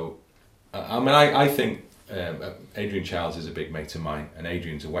now. So, I think Adrian Chiles is a big mate of mine, and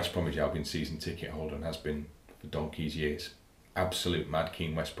Adrian's a West Bromwich Albion season ticket holder and has been for donkey's years. Absolute mad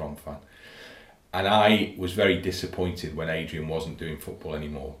keen West Brom fan. And I was very disappointed when Adrian wasn't doing football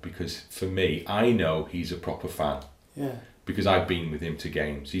anymore, because for me, I know he's a proper fan. Yeah. Because I've been with him to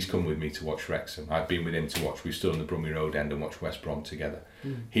games. He's come with me to watch Wrexham. I've been with him to watch. We've stood on the Brummy Road end and watched West Brom together.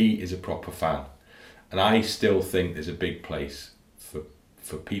 He is a proper fan. And I still think there's a big place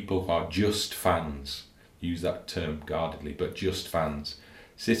for people who are just fans. Use that term guardedly, but just fans.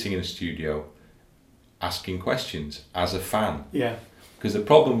 Sitting in a studio, asking questions as a fan. Yeah. Because the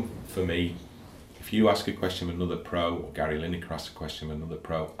problem for me, if you ask a question of another pro, or Gary Lineker asks a question of another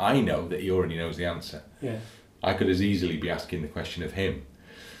pro, I know that he already knows the answer. Yeah. I could as easily be asking the question of him.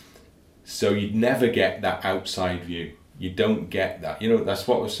 So you'd never get that outside view. You don't get that. That's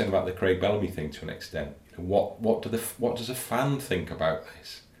what I was saying about the Craig Bellamy thing to an extent. What does a fan think about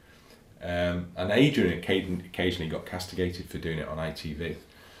this? And Adrian occasionally got castigated for doing it on ITV.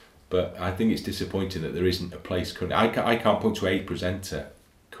 But I think it's disappointing that there isn't a place currently. I can't point to a presenter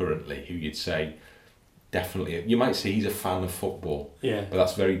currently who you'd say definitely. You might say he's a fan of football. Yeah. But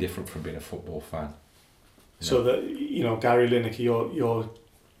that's very different from being a football fan. So that Gary Lineker, your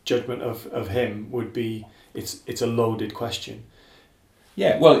judgment of him would be it's a loaded question.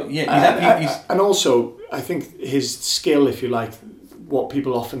 Yeah, well, yeah, he's and also I think his skill, if you like, what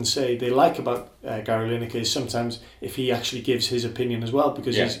people often say they like about Gary Lineker is sometimes if he actually gives his opinion as well,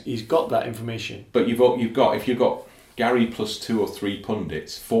 because he's got that information. But if you've got Gary plus 2 or 3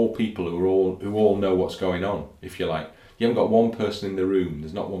 pundits, 4 people who all know what's going on, if you like. You haven't got one person in the room.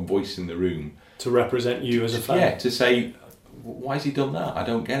 There's not one voice in the room to represent you as a fan. Yeah, to say, why has he done that? I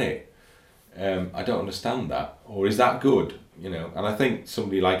don't get it. I don't understand that. Or is that good? And I think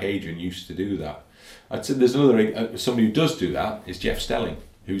somebody like Adrian used to do that. I'd say there's another somebody who does do that is Jeff Stelling,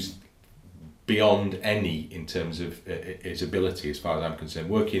 who's beyond any in terms of his ability, as far as I'm concerned.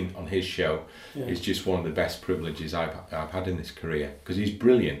 Working on his show is just one of the best privileges I've had in this career, because he's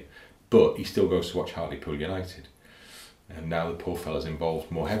brilliant, but he still goes to watch Hartlepool United. And now the poor fella's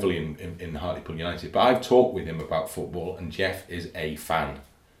involved more heavily in Hartlepool United. But I've talked with him about football, and Jeff is a fan.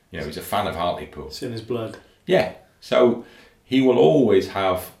 He's a fan of Hartlepool. It's in his blood. Yeah. So he will always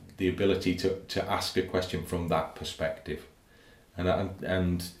have the ability to ask a question from that perspective.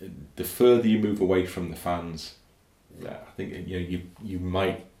 And the further you move away from the fans, I think you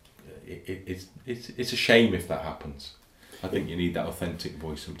might. It's a shame if that happens. I think you need that authentic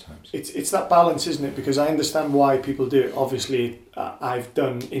voice sometimes. It's that balance, isn't it? Because I understand why people do it. Obviously, I've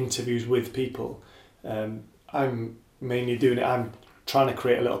done interviews with people. I'm mainly doing it. I'm trying to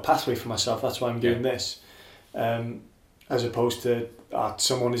create a little pathway for myself. That's why I'm doing this. As opposed to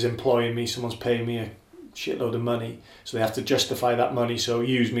someone is employing me, someone's paying me a shitload of money, so they have to justify that money, so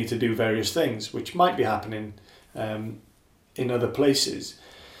use me to do various things, which might be happening in other places.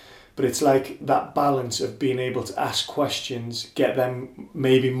 But it's like that balance of being able to ask questions, get them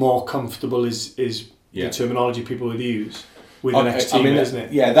maybe more comfortable is the terminology people would use with the next team, isn't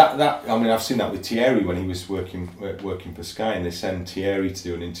it? Yeah, that I've seen that with Thierry when he was working for Sky, and they send Thierry to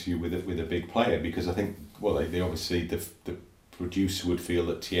do an interview with a big player, because I think they obviously the producer would feel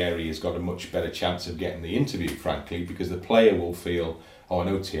that Thierry has got a much better chance of getting the interview, frankly, because the player will feel, I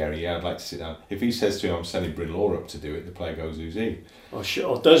know Thierry, I'd like to sit down. If he says to him, I'm sending Bryn Law up to do it, the player goes, who's he?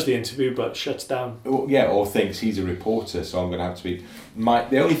 Or does the interview but shuts down. Or thinks he's a reporter, so I'm going to have to be...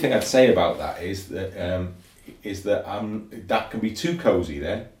 The only thing I'd say about that is that that can be too cosy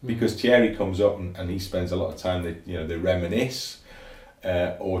then, because Thierry comes up and he spends a lot of time, they reminisce,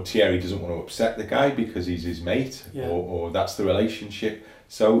 or Thierry doesn't want to upset the guy because he's his mate, or that's the relationship.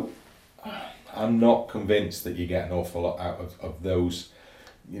 So I'm not convinced that you get an awful lot out of those.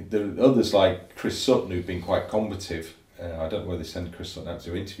 There are others like Chris Sutton who've been quite combative. I don't know whether they send Chris Sutton out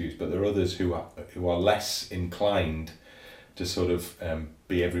to interviews, but there are others who are less inclined to sort of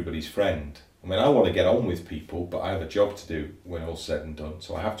be everybody's friend. I mean, I want to get on with people, but I have a job to do when all's said and done.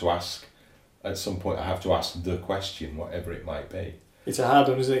 So I have to ask, at some point, the question, whatever it might be. It's a hard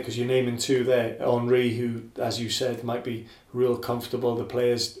one, isn't it? Because you're naming 2 there. Henry, who, as you said, might be real comfortable. The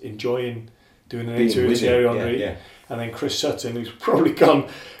players enjoying doing an interview with Thierry Henry. And then Chris Sutton, who's probably gone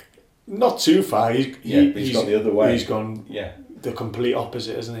Not too far. He's gone the other way. He's gone the complete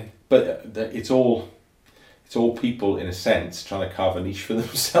opposite, isn't he? But it's all people, in a sense, trying to carve a niche for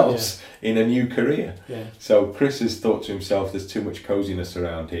themselves in a new career. Yeah. So Chris has thought to himself, "There's too much coziness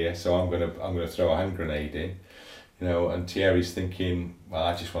around here, so I'm gonna throw a hand grenade in." And Thierry's thinking, well,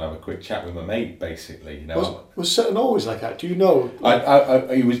 I just want to have a quick chat with my mate, basically. Was Sutton always like that? Do you know?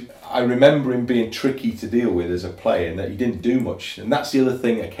 I remember him being tricky to deal with as a player, and that he didn't do much. And that's the other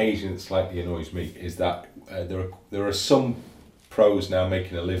thing occasionally that slightly annoys me, is that there are some pros now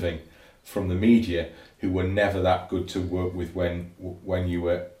making a living from the media who were never that good to work with when you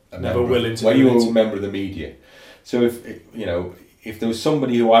were a member of the media. So if there was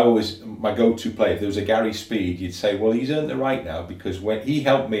somebody who my go-to player, if there was a Gary Speed, you'd say, well, he's earned the right now because when he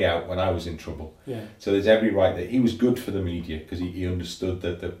helped me out when I was in trouble. Yeah. So there's every right that he was good for the media because he understood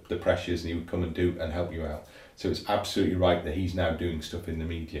the pressures, and he would come and help you out. So it's absolutely right that he's now doing stuff in the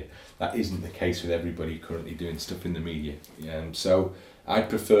media. That isn't the case with everybody currently doing stuff in the media. So I'd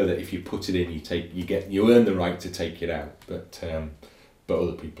prefer that if you put it in, you earn the right to take it out. But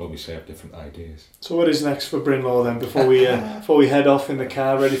other people obviously have different ideas. So what is next for Bryn Law then, before we head off in the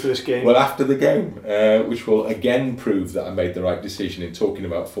car ready for this game? Well, after the game, which will again prove that I made the right decision in talking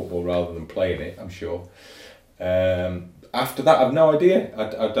about football rather than playing it, I'm sure. After that, I've no idea.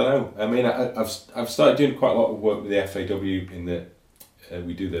 I don't know. I mean, I've started doing quite a lot of work with the FAW in that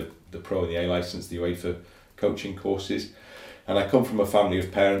we do the Pro and the A licence, the UEFA coaching courses, and I come from a family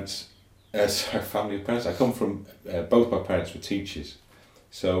of parents. I come from both my parents were teachers.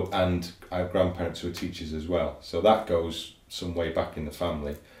 So, and I have grandparents who are teachers as well. So that goes some way back in the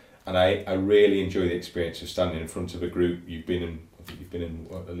family. And I really enjoy the experience of standing in front of a group. I think you've been in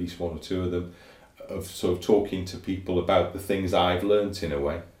at least one or two of them, of sort of talking to people about the things I've learnt in a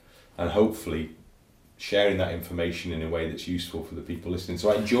way, and hopefully sharing that information in a way that's useful for the people listening.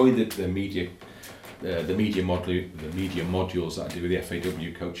 So I enjoy the media modules that I do with the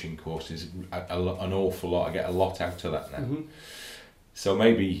FAW coaching courses an awful lot. I get a lot out of that now. Mm-hmm. So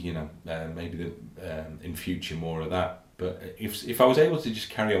maybe in future more of that. But if I was able to just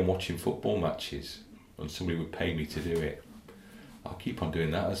carry on watching football matches and somebody would pay me to do it, I'll keep on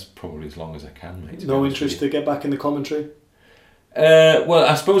doing that as long as I can, mate. No interest to get back in the commentary? Well,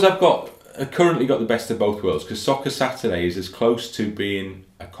 I suppose I've currently got the best of both worlds, because Soccer Saturday is as close to being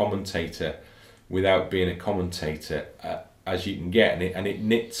a commentator without being a commentator as you can get, and it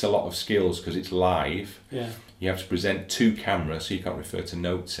knits a lot of skills because it's live. Yeah. You have to present to camera, so you can't refer to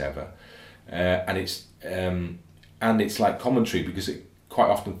notes ever, and it's like commentary because quite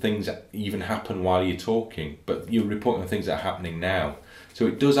often things even happen while you're talking, but you're reporting on things that are happening now. So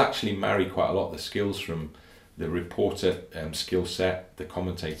it does actually marry quite a lot of the skills from the reporter skill set, the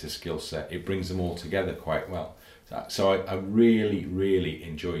commentator skill set. It brings them all together quite well. So I really, really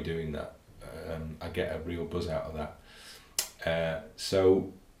enjoy doing that. I get a real buzz out of that.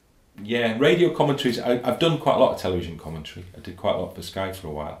 Radio commentaries. I've done quite a lot of television commentary. I did quite a lot for Sky for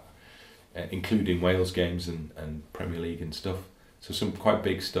a while, including Wales games and Premier League and stuff. So some quite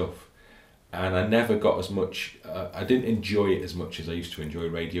big stuff. And I never got as much, I didn't enjoy it as much as I used to enjoy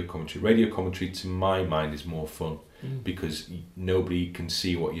radio commentary. Radio commentary, to my mind, is more fun because nobody can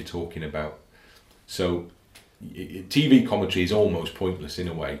see what you're talking about. So TV commentary is almost pointless in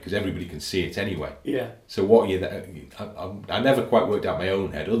a way because everybody can see it anyway. Yeah. So what are you there? I never quite worked out my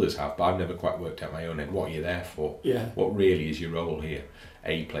own head. Others have, but I've never quite worked out my own head. What are you there for? Yeah. What really is your role here?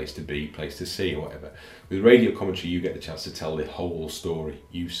 A place to B, place to C, or whatever. With radio commentary, you get the chance to tell the whole story.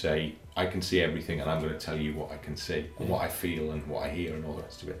 You say, I can see everything, and I'm going to tell you what I can see, and what I feel, and what I hear, and all the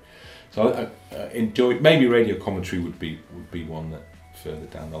rest of it. So I enjoy. Maybe radio commentary would be one that further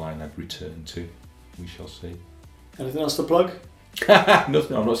down the line I'd return to. We shall see. Anything else to plug?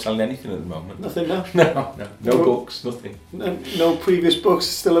 Nothing. I'm not selling anything at the moment. Nothing now? No books, nothing. No previous books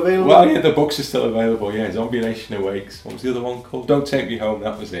still available? Well, yeah, the books are still available, yeah. Zombie Nation Awakes. What was the other one called? Don't Take Me Home,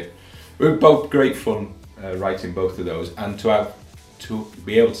 that was it. We were both great fun writing both of those, and to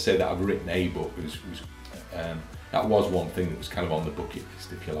be able to say that I've written a book was that was one thing that was kind of on the bucket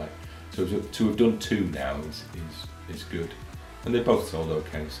list, if you like. So to have done two now is good. And they both sold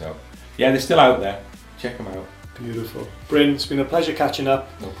okay, so yeah, they're still out there. Check them out. Beautiful. Bryn, it's been a pleasure catching up.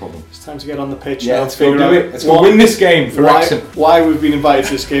 No problem. It's time to get on the pitch now. Let's go do it. Let's go win this game for Wrexham. Why we've been invited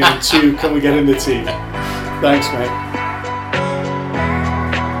to this game, and two, can we get in the team? Thanks, mate.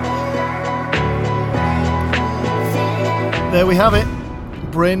 There we have it.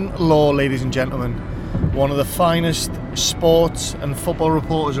 Bryn Law, ladies and gentlemen. One of the finest sports and football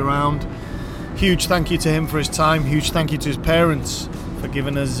reporters around. Huge thank you to him for his time. Huge thank you to his parents for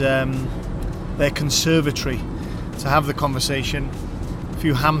giving us their conservatory to have the conversation.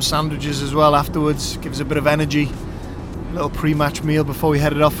 few ham sandwiches as well afterwards. Give us a bit of energy. A little pre-match meal before we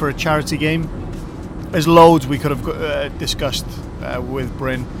headed off for a charity game. There's loads we could have discussed with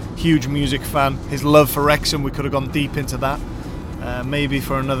Bryn. Huge music fan. His love for Wrexham, we could have gone deep into that. Maybe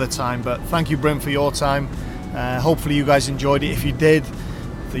for another time. But thank you, Bryn, for your time. Hopefully you guys enjoyed it. If you did,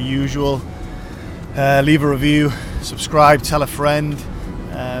 the usual, leave a review, subscribe, tell a friend.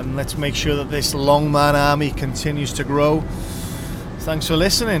 Let's make sure that this Longman army continues to grow. Thanks for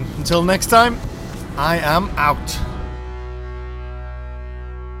listening. Until next time, I am out.